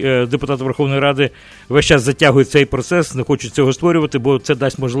Сергій, депутати Верховної Ради весь час затягують цей процес, не хочуть цього створювати, бо це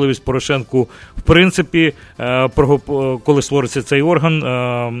дасть можливість Порошенку, в принципі, коли створиться цей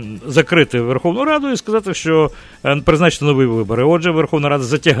орган, закрити Верховну Раду і сказати, що призначити нові вибори. Отже, Верховна Рада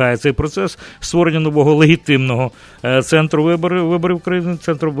затягає цей процес створення нового легітимного центру виборів України,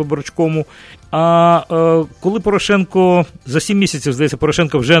 центру виборчкому. А коли Порошенко, за 7 місяців, здається,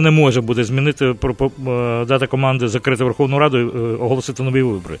 Порошенко вже не може буде змінити, дати команди закрити Верховну Раду і оголосити нові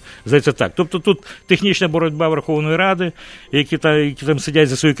вибори. Здається так. Тобто тут технічна боротьба Верховної Ради, які там сидять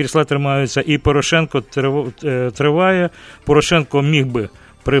за свої крісла, тримаються, і Порошенко триває. Порошенко міг би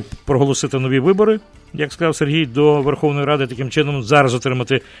проголосити нові вибори, як сказав Сергій, до Верховної Ради, таким чином зараз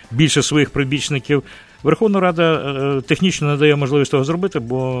отримати більше своїх прибічників. Верховна Рада технічно не дає можливість того зробити,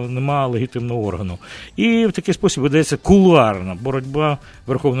 бо нема легітимного органу. І в такий спосіб ведеться кулуарна боротьба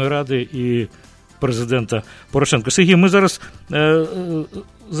Верховної Ради і президента Порошенка. Сергій, ми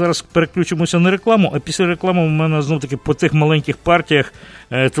зараз переключимося на рекламу, а після реклами у мене знов-таки по тих маленьких партіях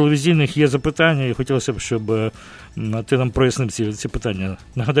телевізійних є запитання, і хотілося б, щоб ти нам прояснив ці питання.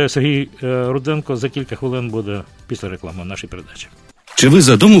 Нагадаю, Сергій Руденко за кілька хвилин буде після реклами нашої передачі. Чи ви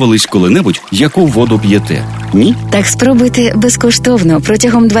задумувались коли-небудь, яку воду п'єте? Ні? Так спробуйте безкоштовно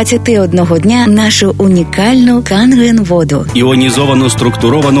протягом 21 дня нашу унікальну Канген-воду. Іонізовано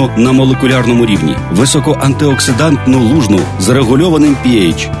структуровану на молекулярному рівні, високоантиоксидантну лужну з регульованим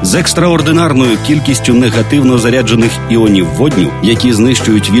pH, з екстраординарною кількістю негативно заряджених іонів водню, які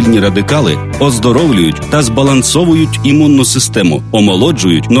знищують вільні радикали, оздоровлюють та збалансовують імунну систему,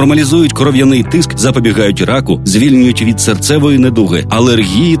 омолоджують, нормалізують кров'яний тиск, запобігають раку, звільнюють від серцевої недуги,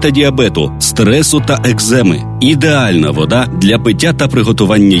 алергії та діабету, стресу та екземи. Ідеальна вода для пиття та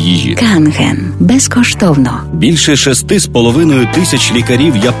приготування їжі. Канген. Безкоштовно. Більше 6,5 тисяч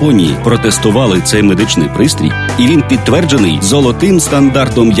лікарів Японії протестували цей медичний пристрій, і він підтверджений золотим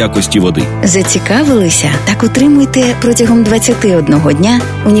стандартом якості води. Зацікавилися? Так отримуйте протягом 21 дня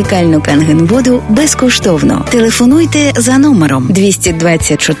унікальну Канген-воду безкоштовно. Телефонуйте за номером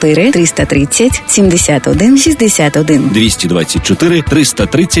 224 330 71 61. 224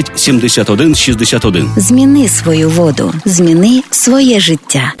 330 71 61. Зміни свою воду. Зміни своє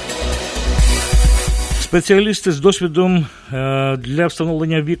життя. Спеціалісти з досвідом для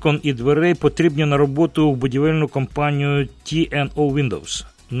встановлення вікон і дверей потрібні на роботу в будівельну компанію TNO Windows.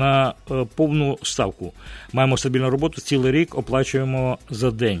 на повну ставку. Маємо стабільну роботу, цілий рік оплачуємо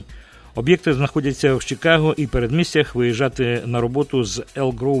за день. Об'єкти знаходяться в Чикаго і передмістях. Виїжджати на роботу з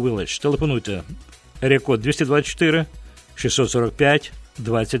Elk Grove Village. Телефонуйте. Ерія-код 224 645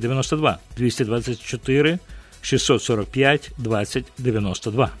 2092. 224 645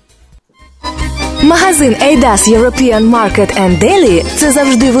 2092. Магазин Eidas European Market and Deli – це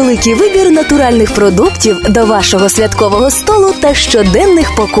завжди великий вибір натуральних продуктів до вашого святкового столу та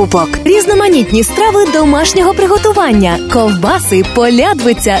щоденних покупок. Різноманітні страви домашнього приготування, ковбаси,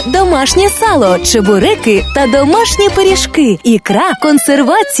 полядвиця, домашнє сало, чебуреки та домашні пиріжки, ікра,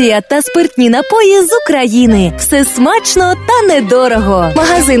 консервація та спиртні напої з України. Все смачно та недорого.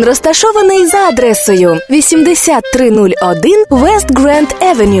 Магазин розташований за адресою 8301 West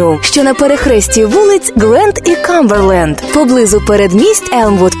Grand Avenue, що на перехресті вулиць Грент і Камберленд, поблизу передмість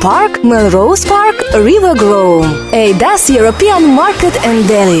Елмвуд Парк, Мелроуз Парк, Рівер Гроу. Eidas European Market and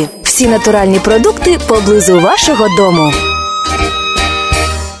Deli. Всі натуральні продукти поблизу вашого дому.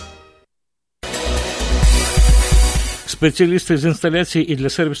 Спеціалісти з інсталяції і для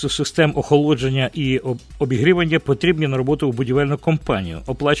сервісу систем охолодження і обігрівання потрібні на роботу у будівельну компанію.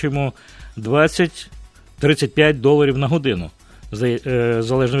 Оплачуємо $20-35 на годину.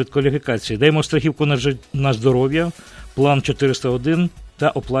 Залежно від кваліфікації. Даємо страхівку на здоров'я, план 401 та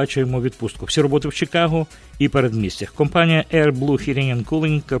оплачуємо відпустку. Всі роботи в Чикаго і передмістях. Компанія Air Blue Heating and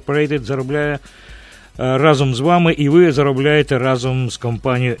Cooling Incorporated заробляє разом з вами, і ви заробляєте разом з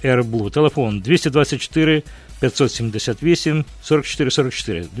компанією Air Blue. Телефон 224 578 44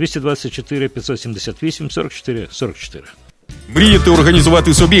 44. 224 578 44 44. Мрієте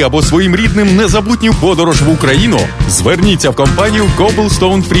організувати собі або своїм рідним незабутню подорож в Україну? Зверніться в компанію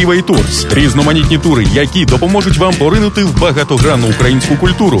Cobblestone Freeway Tours. Різноманітні тури, які допоможуть вам поринути в багатогранну українську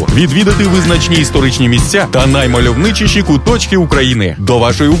культуру, відвідати визначні історичні місця та наймальовничіші куточки України. До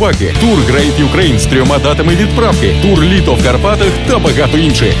вашої уваги тур Great Ukraine з 3 датами відправки, тур Літо в Карпатах та багато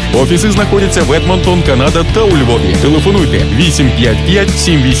інших. Офіси знаходяться в Едмонтон, Канада та у Львові. Телефонуйте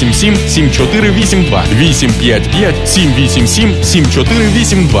 855-787-7482.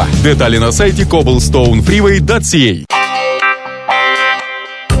 855-787-7482. Деталі на сайті cobblestonefreeway.ca.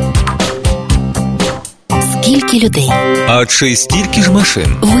 Скільки людей? А чи стільки ж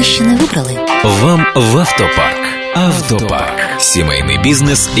машин? Ви ще не вибрали? Вам в автопарк. Автопарк. Сімейний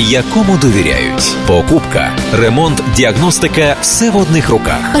бізнес, якому довіряють. Покупка, ремонт, діагностика – все в одних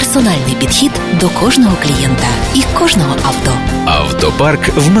руках. Персональний підхід до кожного клієнта і кожного авто. Автопарк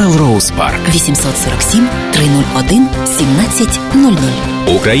в Мелроуз Парк. 847 301 1700.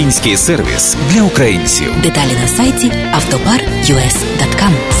 Український сервіс для українців. Деталі на сайті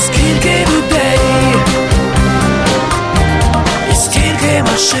автопар.us.com. Скільки людей і скільки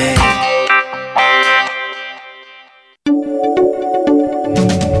машин.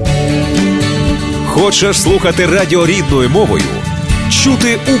 Хочеш слухати радіо рідною мовою,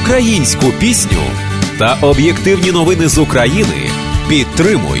 чути українську пісню та об'єктивні новини з України?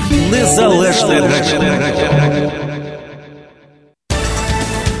 Підтримуй Незалежне радіо.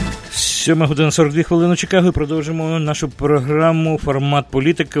 7:42 Чикаго. І продовжимо нашу програму «Формат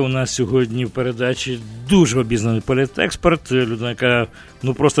політики». У нас сьогодні в передачі дуже обізнаний політексперт, людина, яка,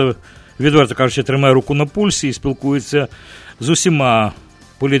 просто, відверто кажучи, тримає руку на пульсі і спілкується з усіма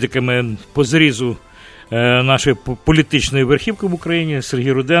політиками по зрізу нашої політичної верхівки в Україні.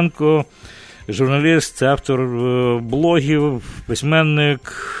 Сергій Руденко, журналіст, автор блогів, письменник,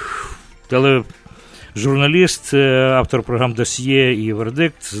 тележурналіст, автор програм «Досьє» і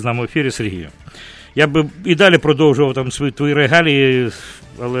 «Вердикт». З нами в ефірі. Сергію. Я би і далі продовжував там твої регалії,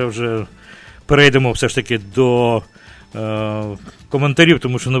 але вже перейдемо все ж таки до коментарів,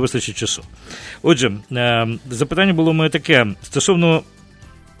 тому що не вистачить часу. Отже, запитання було моє таке. Стосовно,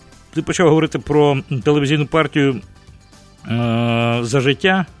 ти почав говорити про телевізійну партію «За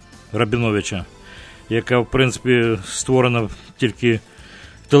життя» Рабіновича, яка, в принципі, створена тільки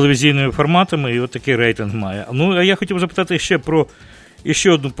телевізійними форматами, і от такий рейтинг має. А я хотів запитати ще про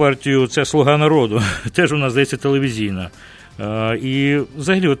ще одну партію, це «Слуга народу». Теж у нас, здається, телевізійна. І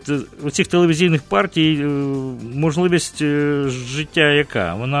взагалі, у цих телевізійних партій можливість життя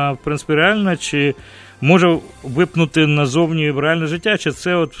яка? Вона, в принципі, реальна, чи може випнути назовні реальне життя, чи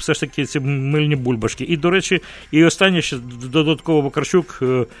це все ж таки ці мильні бульбашки? І, до речі, і останнє ще додатково Вакарчук,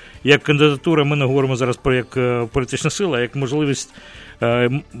 як кандидатура, ми не говоримо зараз про як політична сила, як можливість,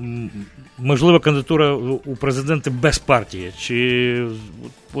 можлива кандидатура у президенти без партії. Чи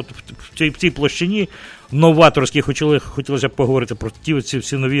в цій площині новаторській хотілося б поговорити про ті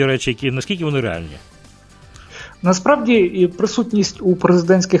всі нові речі, наскільки вони реальні? Насправді і присутність у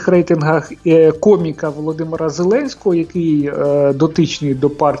президентських рейтингах коміка Володимира Зеленського, який дотичний до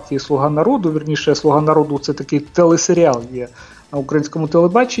партії «Слуга народу», вірніше, «Слуга народу» – це такий телесеріал є на українському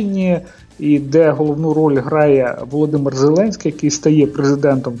телебаченні, і де головну роль грає Володимир Зеленський, який стає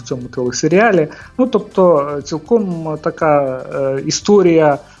президентом в цьому телесеріалі. Ну, тобто, цілком така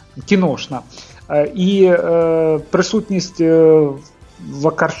історія кіношна. І присутність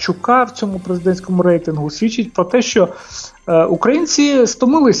Вакарчука в цьому президентському рейтингу свідчить про те, що українці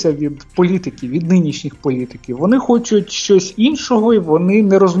стомилися від політики, від нинішніх політиків. Вони хочуть щось іншого, і вони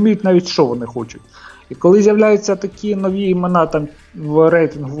не розуміють навіть, що вони хочуть. І коли з'являються такі нові імена там в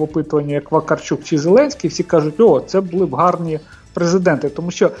рейтингу, в опитуванні, як Вакарчук чи Зеленський, всі кажуть, це були б гарні президенти.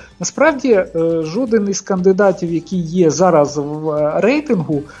 Тому що, насправді, жоден із кандидатів, які є зараз в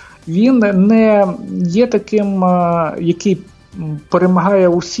рейтингу, він не є таким, який перемагає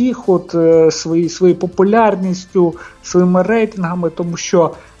усіх своєю популярністю, своїми рейтингами, тому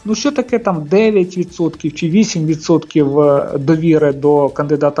що, що таке там 9% чи 8% довіри до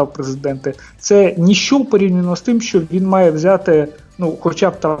кандидата в президенти? Це ніщо порівняно з тим, що він має взяти, хоча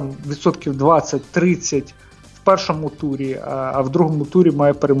б там 20-30% в першому турі, а в другому турі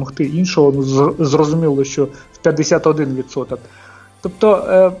має перемогти іншого, зрозуміло, що в 51%.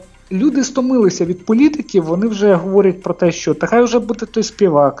 Тобто, люди стомилися від політиків, вони вже говорять про те, що хай вже буде той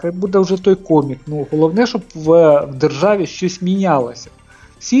співак, хай буде вже той комік. Головне, щоб в державі щось мінялося.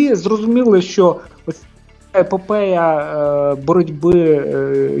 Всі зрозуміли, що епопея боротьби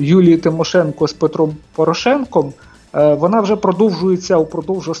Юлії Тимошенко з Петром Порошенком, вона вже продовжується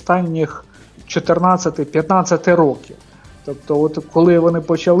упродовж останніх 14-15 років. Тобто, коли вони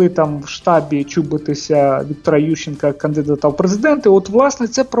почали там в штабі чубитися Віктора Ющенка, кандидата в президенти, власне,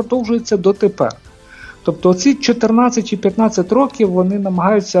 це продовжується дотепер. Тобто, ці 14 чи 15 років вони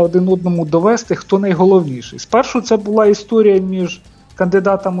намагаються один одному довести, хто найголовніший. Спершу це була історія між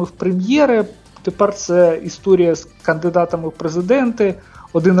кандидатами в прем'єри, тепер це історія з кандидатами в президенти.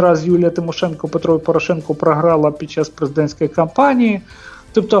 Один раз Юлія Тимошенко Петро Порошенко програла під час президентської кампанії.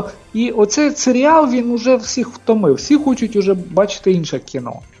 Тобто, і оцей серіал, він уже всіх втомив. Всі хочуть уже бачити інше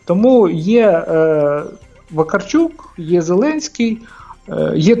кіно. Тому є Вакарчук, є Зеленський,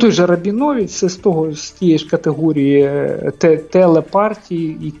 є той же Рабінович, це з тієї ж категорії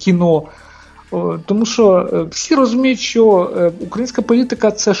телепартії і кіно. Тому що всі розуміють, що українська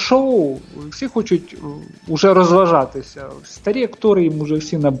політика – це шоу, всі хочуть вже розважатися. Старі актори їм вже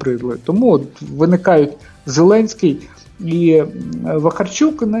всі набридли. Тому виникають Зеленський і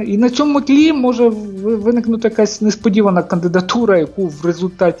Вакарчук, і на цьому тлі може виникнути якась несподівана кандидатура, яку в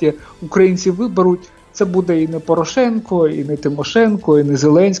результаті українці виберуть. Це буде і не Порошенко, і не Тимошенко, і не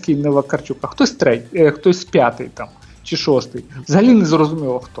Зеленський, і не Вакарчук, а хтось п'ятий там, чи шостий. Взагалі не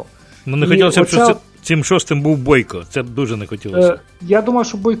зрозуміло хто. Не хотілося б, щоб цим шостим був Бойко. Це б дуже не хотілося. Я думаю,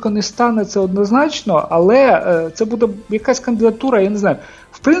 що Бойко не стане, це однозначно, але це буде якась кандидатура, я не знаю.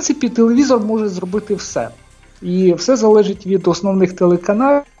 В принципі, телевізор може зробити все. І все залежить від основних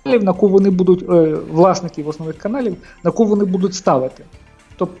телеканалів, на кого вони будуть, власників основних каналів, на кого вони будуть ставити.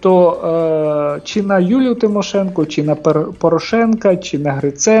 Тобто, чи на Юлію Тимошенко, чи на Порошенка, чи на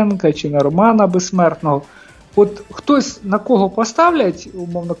Гриценка, чи на Романа Безсмертного. От хтось на кого поставлять,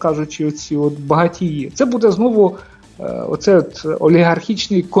 умовно кажучи, оці багатії, це буде знову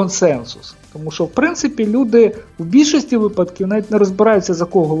олігархічний консенсус. Тому що, в принципі, люди в більшості випадків навіть не розбираються, за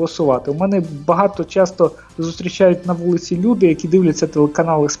кого голосувати. У мене багато часто зустрічають на вулиці люди, які дивляться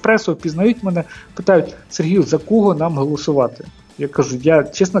телеканал «Еспресо», впізнають мене, питають: Сергію, за кого нам голосувати? Я кажу,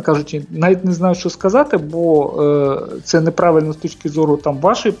 чесно кажучи, навіть не знаю, що сказати, бо це неправильно з точки зору там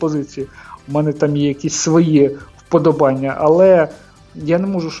вашої позиції. У мене там є якісь свої вподобання, але я не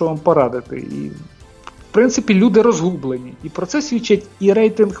можу що вам порадити. І, в принципі, люди розгублені. І про це свідчить і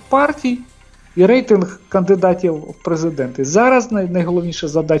рейтинг партій, і рейтинг кандидатів в президенти. Зараз найголовніша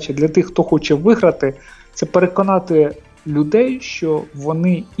задача для тих, хто хоче виграти, це переконати людей, що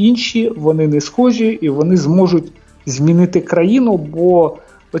вони інші, вони не схожі, і вони зможуть змінити країну, бо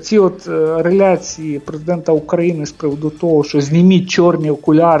оці реляції президента України з приводу того, що зніміть чорні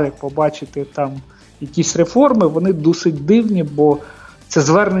окуляри, побачите там якісь реформи, вони досить дивні, бо це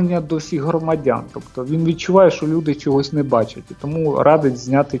звернення до всіх громадян. Тобто він відчуває, що люди чогось не бачать, і тому радить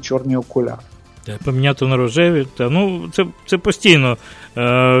зняти чорні окуляри. Поміняти на рожеві. Це постійно.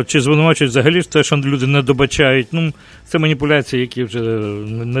 Чи звинувачують взагалі те, що люди не добачають. Це маніпуляції, які вже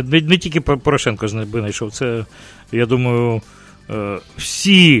не тільки Порошенко знайшов. Це, я думаю,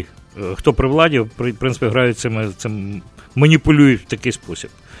 всі, хто при владі, в принципі, грають цим, маніпулюють в такий спосіб.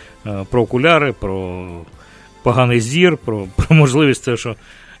 Про окуляри, про поганий зір, про можливість того, що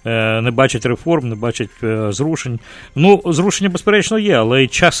не бачать реформ, не бачать зрушень. Ну, зрушення, безперечно, є, але і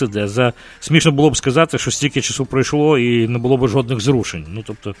час іде. Смішно було б сказати, що стільки часу пройшло і не було б жодних зрушень. Ну,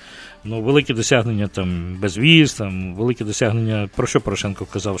 тобто, великі досягнення, там, безвіз, там, великі досягнення, про що Порошенко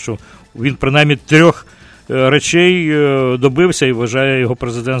казав, що він принаймні 3 речей добився і вважає його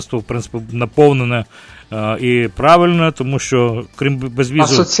президентство, в принципі, наповнене і правильно, тому що, крім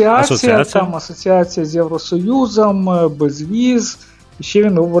безвізу... Асоціація з Євросоюзом, безвіз. І ще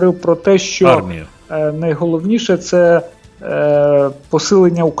він говорив про те, що армію. Найголовніше – це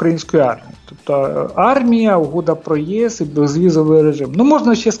посилення української армії. Тобто армія, угода про ЄС і безвізовий режим. Ну,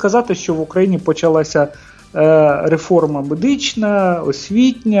 можна ще сказати, що в Україні почалася реформа медична,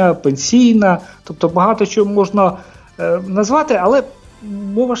 освітня, пенсійна. Тобто багато чого можна назвати, але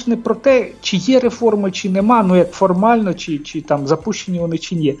мова ж не про те, чи є реформи, чи нема, як формально, чи там запущені вони,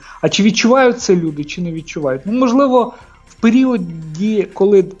 чи ні. А чи відчувають це люди, чи не відчувають. Можливо, в періоді,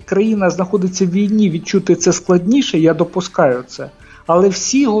 коли країна знаходиться в війні, відчути це складніше, я допускаю це. Але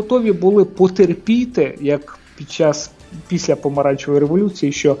всі готові були потерпіти, як після помаранчевої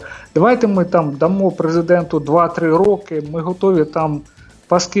революції, що давайте ми там дамо президенту 2-3 роки, ми готові там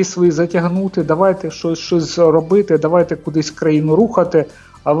паски свої затягнути, давайте щось робити, давайте кудись країну рухати.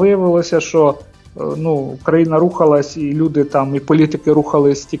 А виявилося, що країна рухалась, і люди там, і політики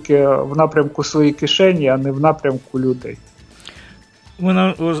рухались тільки в напрямку своєї кишені, а не в напрямку людей. У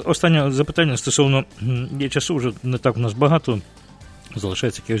мене останнє запитання стосовно є часу, вже не так у нас багато,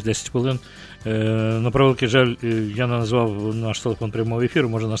 залишається якихось 10 хвилин. На превеликий жаль, я не назвав наш телефон прямого ефіру,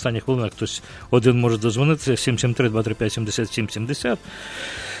 може на останніх хвилинах хтось один може дозвонитися, 773-235-7770.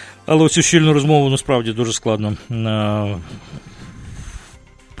 Але оцю щільну розмову насправді дуже складно,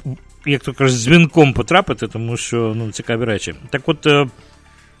 як то кажуть, дзвінком потрапити, тому що цікаві речі. Так от,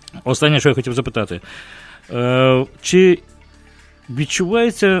 останнє, що я хотів запитати. Чи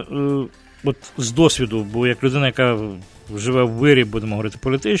відчувається от з досвіду, бо як людина, яка живе в вирі, будемо говорити,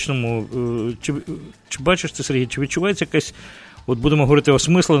 політичному, чи бачиш ти, Сергій, чи відчувається якась, от будемо говорити,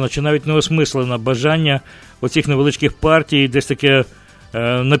 осмислена, чи навіть неосмислена бажання оцих невеличких партій, десь таке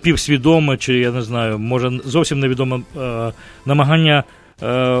напівсвідоме, чи, я не знаю, може зовсім невідоме намагання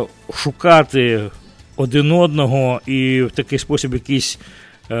шукати один одного і в такий спосіб якийсь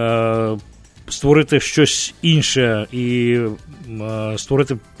створити щось інше і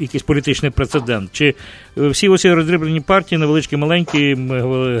створити якийсь політичний прецедент. Чи всі оці роздріблені партії, невеличкі, маленькі, ми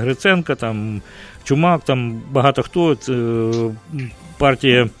говорили Гриценка, там Чумак, там багато хто,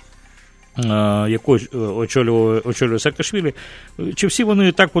 партія, яку очолює Саакашвілі, чи всі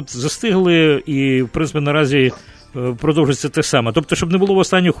вони так от застигли і, в принципі, наразі продовжується те саме. Тобто, щоб не було в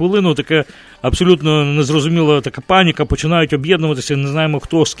останню хвилину таке абсолютно незрозуміла така паніка, починають об'єднуватися, не знаємо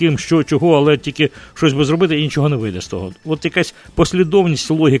хто, з ким, що, чого, але тільки щось би зробити і нічого не вийде з того. От якась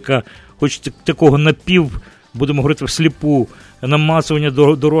послідовність, логіка, хоч такого будемо говорити, всліпу, намацування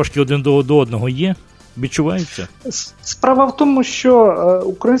дорожки один до одного є? Відчувається? Справа в тому, що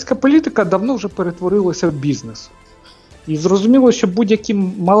українська політика давно вже перетворилася в бізнес. І зрозуміло, що будь-які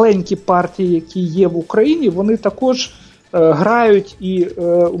маленькі партії, які є в Україні, вони також грають і,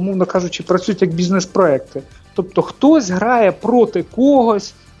 умовно кажучи, працюють як бізнес-проекти. Тобто хтось грає проти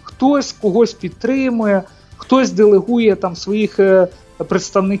когось, хтось когось підтримує, хтось делегує там своїх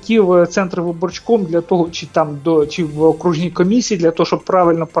представників Центрвиборчком для того, чи в окружній комісії для того, щоб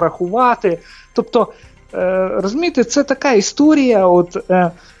правильно порахувати. Тобто, розумієте, це така історія,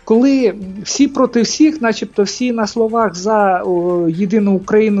 коли всі проти всіх, начебто всі на словах за єдину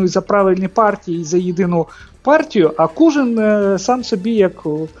Україну і за правильні партії, і за єдину партію, а кожен сам собі, як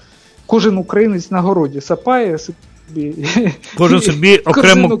кожен українець на городі сапає собі. Кожен собі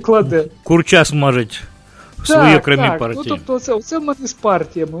окремо курча смажить в свої окремі партії. Ну, тобто це в мене з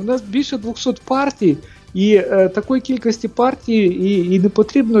партіями. У нас більше 200 партій, і такої кількості партій і не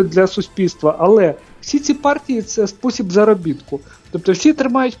потрібно для суспільства, але всі ці партії – це спосіб заробітку. Тобто всі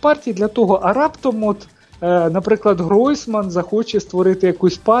тримають партії для того, а раптом, наприклад, Гройсман захоче створити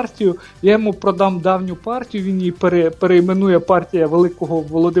якусь партію, я йому продам давню партію, він її перейменує партія великого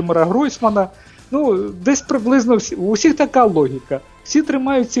Володимира Гройсмана. Десь приблизно у усіх така логіка. Всі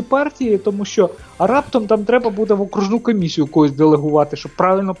тримають ці партії, тому що раптом там треба буде в окружну комісію когось делегувати, щоб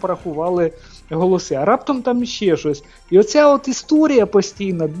правильно порахували голоси, а раптом там ще щось. І оця історія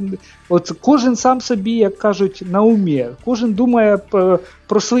постійна, кожен сам собі, як кажуть, на умі, кожен думає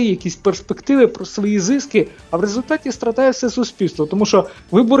про свої якісь перспективи, про свої зиски, а в результаті страдає все суспільство, тому що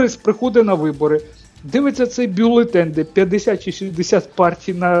виборець приходить на вибори, дивиться цей бюлетень, де 50 чи 60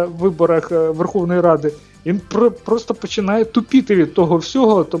 партій на виборах Верховної Ради, він просто починає тупіти від того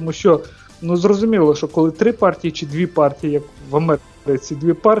всього, тому що, зрозуміло, що коли 3 партії чи 2 партії, як в Америці, ці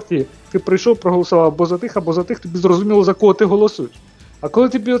дві партії, ти прийшов, проголосував або за тих, тобі зрозуміло, за кого ти голосуєш. А коли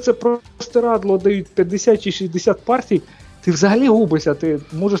тобі оце простирадло дають 50 чи 60 партій, ти взагалі губишся, ти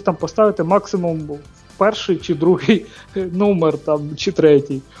можеш там поставити максимум перший чи другий номер, там, чи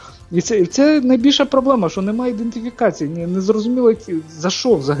третій. І це найбільша проблема, що немає ідентифікації, не зрозуміло, за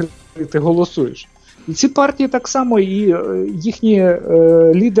що взагалі ти голосуєш. І ці партії так само, і їхні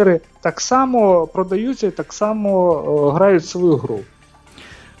лідери так само продаються і так само грають свою гру.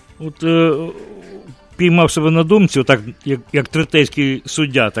 От піймав себе на думці, так як третейський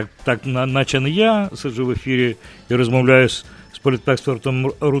суддя, так наче не я сиджу в ефірі і розмовляю з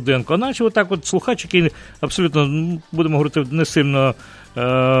політекспертом Руденко, а наче отак от слухач, який абсолютно, будемо говорити, не сильно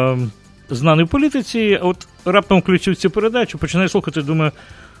знаний в політиці, а от раптом включив цю передачу, починає слухати, думаю,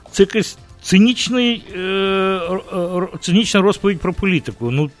 це якась цинічна розповідь про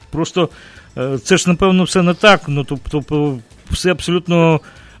політику. Ну, просто це ж, напевно, все не так. Ну, тобто, все абсолютно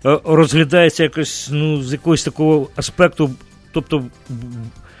розглядається якось, ну, з якогось такого аспекту, тобто,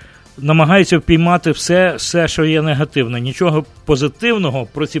 намагається впіймати все, що є негативне. Нічого позитивного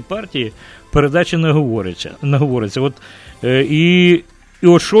про ці партії в передачі не говориться. От, і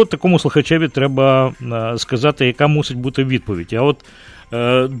от що такому слухачеві треба сказати, яка мусить бути відповідь. Я от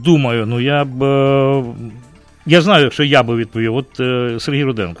думаю, ну я знаю, якщо я би відповів, от Сергій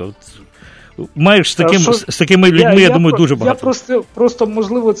Руденко, от, маєш з такими людьми, я думаю, дуже багато. Я просто,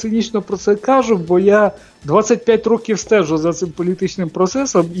 можливо, цинічно про це кажу, бо я 25 років стежу за цим політичним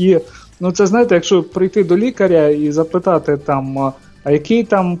процесом, і, ну, це, знаєте, якщо прийти до лікаря і запитати там, а який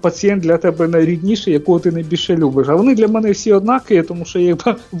там пацієнт для тебе найрідніший, якого ти найбільше любиш, а вони для мене всі однакові, тому що я їх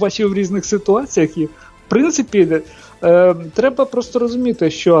бачив в різних ситуаціях, і, в принципі, треба просто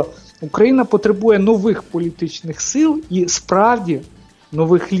розуміти, що Україна потребує нових політичних сил і, справді,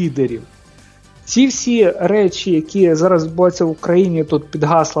 нових лідерів. Ці всі речі, які зараз відбуваються в Україні тут під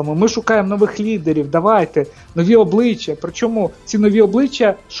гаслами, ми шукаємо нових лідерів, давайте, нові обличчя. Причому ці нові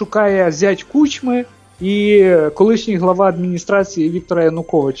обличчя шукає зять Кучми і колишній глава адміністрації Віктора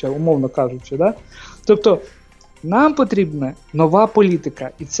Януковича, умовно кажучи. Да? Тобто, нам потрібна нова політика,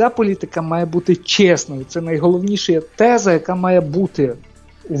 і ця політика має бути чесною. Це найголовніша теза, яка має бути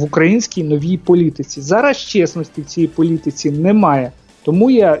в українській новій політиці. Зараз чесності в цій політиці немає. Тому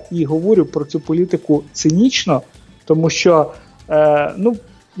я і говорю про цю політику цинічно, тому що,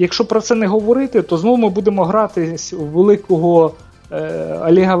 якщо про це не говорити, то знову ми будемо грати у великого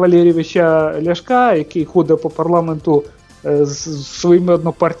Олега Валерійовича Ляшка, який ходить по парламенту з своїми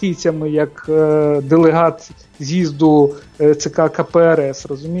однопартійцями, як делегат з'їзду ЦК КПРС,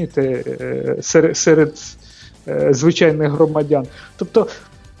 розумієте, серед звичайних громадян. Тобто,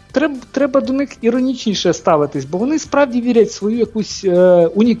 треба до них іронічніше ставитись, бо вони справді вірять в свою якусь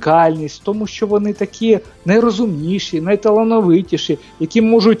унікальність, в тому, що вони такі найрозумніші, найталановитіші, які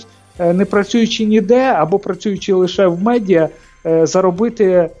можуть, не працюючи ніде, або працюючи лише в медіа,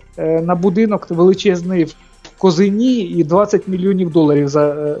 заробити на будинок величезний в Козині і 20 мільйонів доларів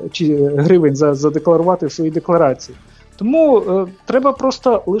чи гривень задекларувати в своїй декларації. Тому треба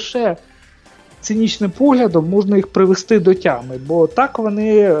просто лише цинічним поглядом можна їх привести до тями, бо так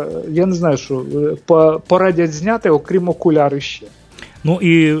вони, я не знаю, що порадять зняти, окрім окуляр ще. Ну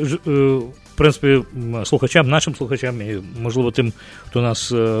і, в принципі, нашим слухачам, і, можливо, тим, хто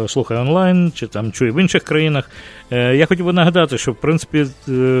нас слухає онлайн, чи там чує в інших країнах, я хотів би нагадати, що, в принципі,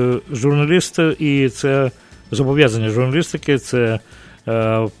 журналісти, і це зобов'язання журналістики, це,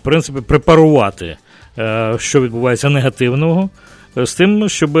 в принципі, препарувати, що відбувається негативного, з тим,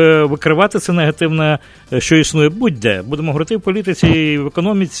 щоб викривати це негативне, що існує будь-де. Будемо говорити в політиці, і в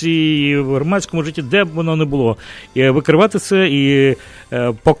економіці, і в громадському житті, де б воно не було. І викривати це і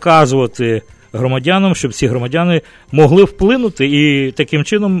показувати громадянам, щоб ці громадяни могли вплинути, і таким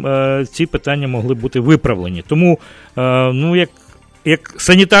чином ці питання могли бути виправлені. Тому, як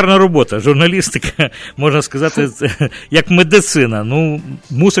санітарна робота, журналістика, можна сказати, як медицина. Ну,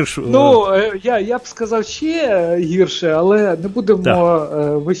 мусиш... Ну, я б сказав ще гірше, але не будемо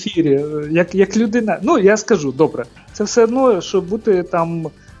в ефірі. Як людина... Ну, я скажу, добре. Це все одно, щоб бути там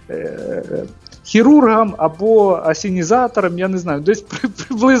хірургом або асенізатором, я не знаю, десь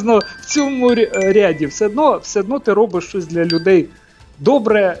приблизно в цьому ряді. Все одно ти робиш щось для людей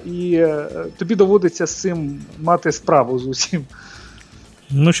добре, і тобі доводиться з цим мати справу з усім.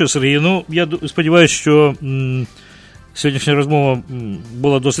 Ну що, Сергій, я сподіваюся, що сьогоднішня розмова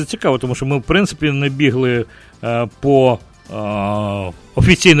була досить цікава, тому що ми, в принципі, не бігли по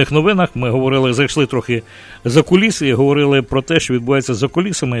офіційних новинах. Ми зайшли трохи за куліси і говорили про те, що відбувається за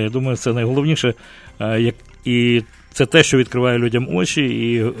кулісами. Я думаю, це найголовніше. І Це те, що відкриває людям очі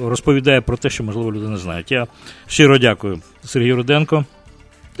і розповідає про те, що, можливо, люди не знають. Я щиро дякую Сергію Руденко.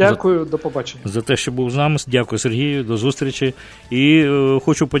 Дякую, до побачення. За те, що був з нами. Дякую, Сергію, до зустрічі. І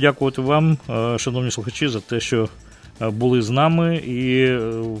хочу подякувати вам, шановні слухачі, за те, що були з нами. І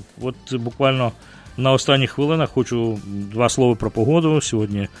от буквально на останніх хвилинах хочу 2 слова про погоду.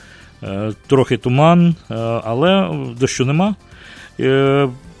 Сьогодні трохи туман, але дощу нема.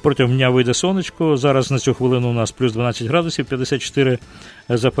 Протягом дня вийде сонечко. Зараз на цю хвилину у нас плюс 12 градусів, 54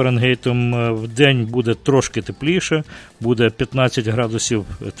 за Фаренгейтом. В день буде трошки тепліше, буде 15 градусів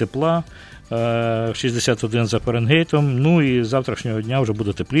тепла, 61 за Фаренгейтом. Ну і завтрашнього дня вже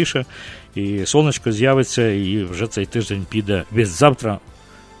буде тепліше, і сонечко з'явиться, і вже цей тиждень піде від завтра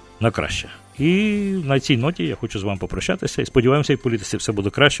на краще. І на цій ноті я хочу з вами попрощатися. І сподіваємося, і в політиці все буде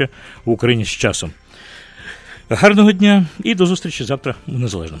краще в Україні з часом. Гарного дня і до зустрічі завтра у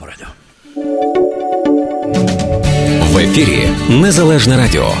Незалежному радіо. В ефірі Незалежне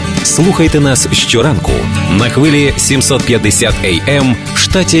радіо. Слухайте нас щоранку на хвилі 750 AM в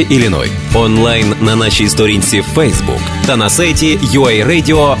штаті Ілліной. Онлайн на нашій сторінці Facebook та на сайті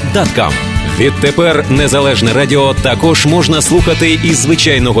uaradio.com. Відтепер Незалежне радіо також можна слухати із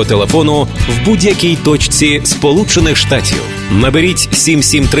звичайного телефону в будь-якій точці Сполучених Штатів. Наберіть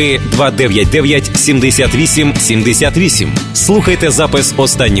 773-299-78-78. Слухайте запис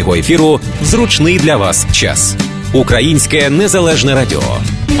останнього ефіру в зручний для вас час. Українське Незалежне радіо.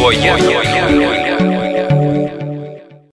 Бо я